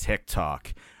and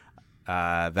TikTok.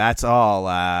 That's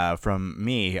all from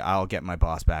me. I'll get my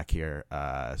boss back here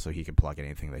so he can plug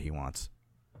anything that he wants.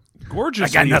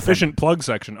 Gorgeous and efficient plug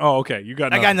section. Oh, okay. You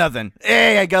got nothing. I got nothing.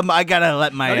 Hey, I gotta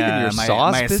let my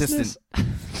my business? assistant.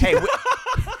 Hey,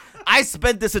 I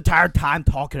spent this entire time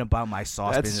talking about my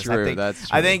sauce business. That's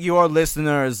true. I think your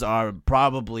listeners are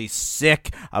probably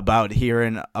sick about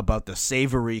hearing about the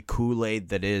savory Kool-Aid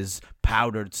that is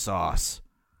powdered sauce.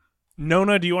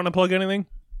 Nonna, do you want to plug anything?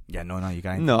 Yeah, no, you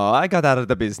got anything? No, I got out of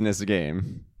the business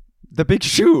game. The big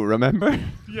shoe, remember?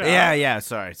 Yeah.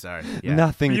 Sorry. Yeah.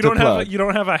 Nothing You to don't plug. you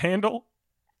don't have a handle?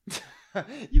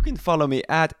 You can follow me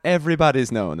at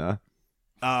Everybody's Nonna.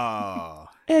 Oh.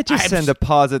 Just send the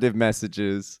positive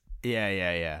messages.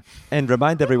 Yeah. And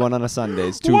remind everyone on a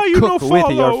Sundays to Why you cook no with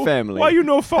follow? your family. Why you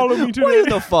no follow me today? Why you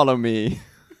no follow me?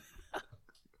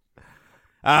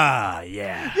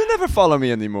 Yeah. You never follow me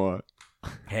anymore.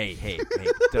 Hey.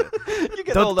 You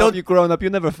get old up, you grown up, you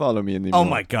never follow me anymore. Oh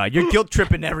my God, you're guilt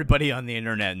tripping everybody on the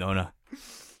internet, Nonna.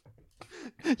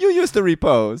 You used to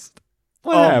repost.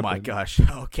 What Oh happened? my gosh.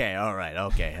 Okay, all right.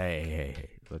 Okay, hey.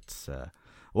 Let's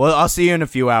well, I'll see you in a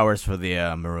few hours for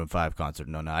the Maroon 5 concert,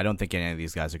 Nonna. I don't think any of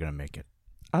these guys are going to make it.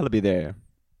 I'll be there.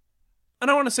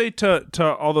 And I want to say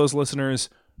to all those listeners,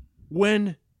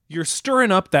 when you're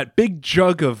stirring up that big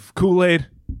jug of Kool-Aid,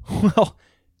 well,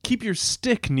 keep your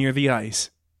stick near the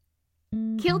ice.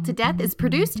 Killed to Death is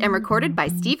produced and recorded by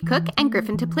Steve Cook and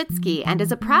Griffin Toplitsky and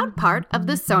is a proud part of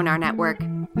the Sonar Network.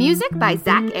 Music by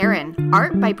Zach Aaron.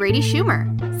 Art by Brady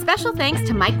Schumer. Special thanks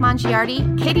to Mike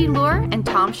Mongiardi, Katie Lure, and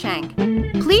Tom Shank.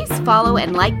 Please follow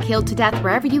and like Killed to Death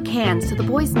wherever you can so the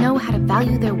boys know how to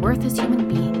value their worth as human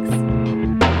beings.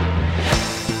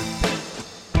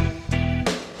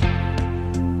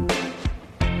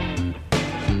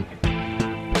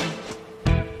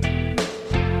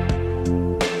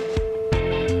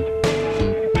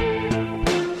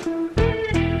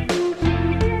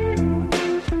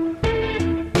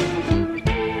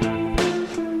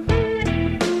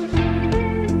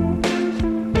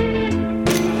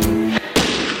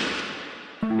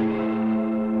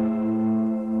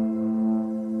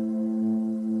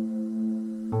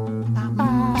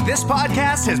 This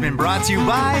podcast has been brought to you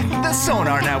by the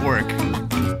Sonar Network.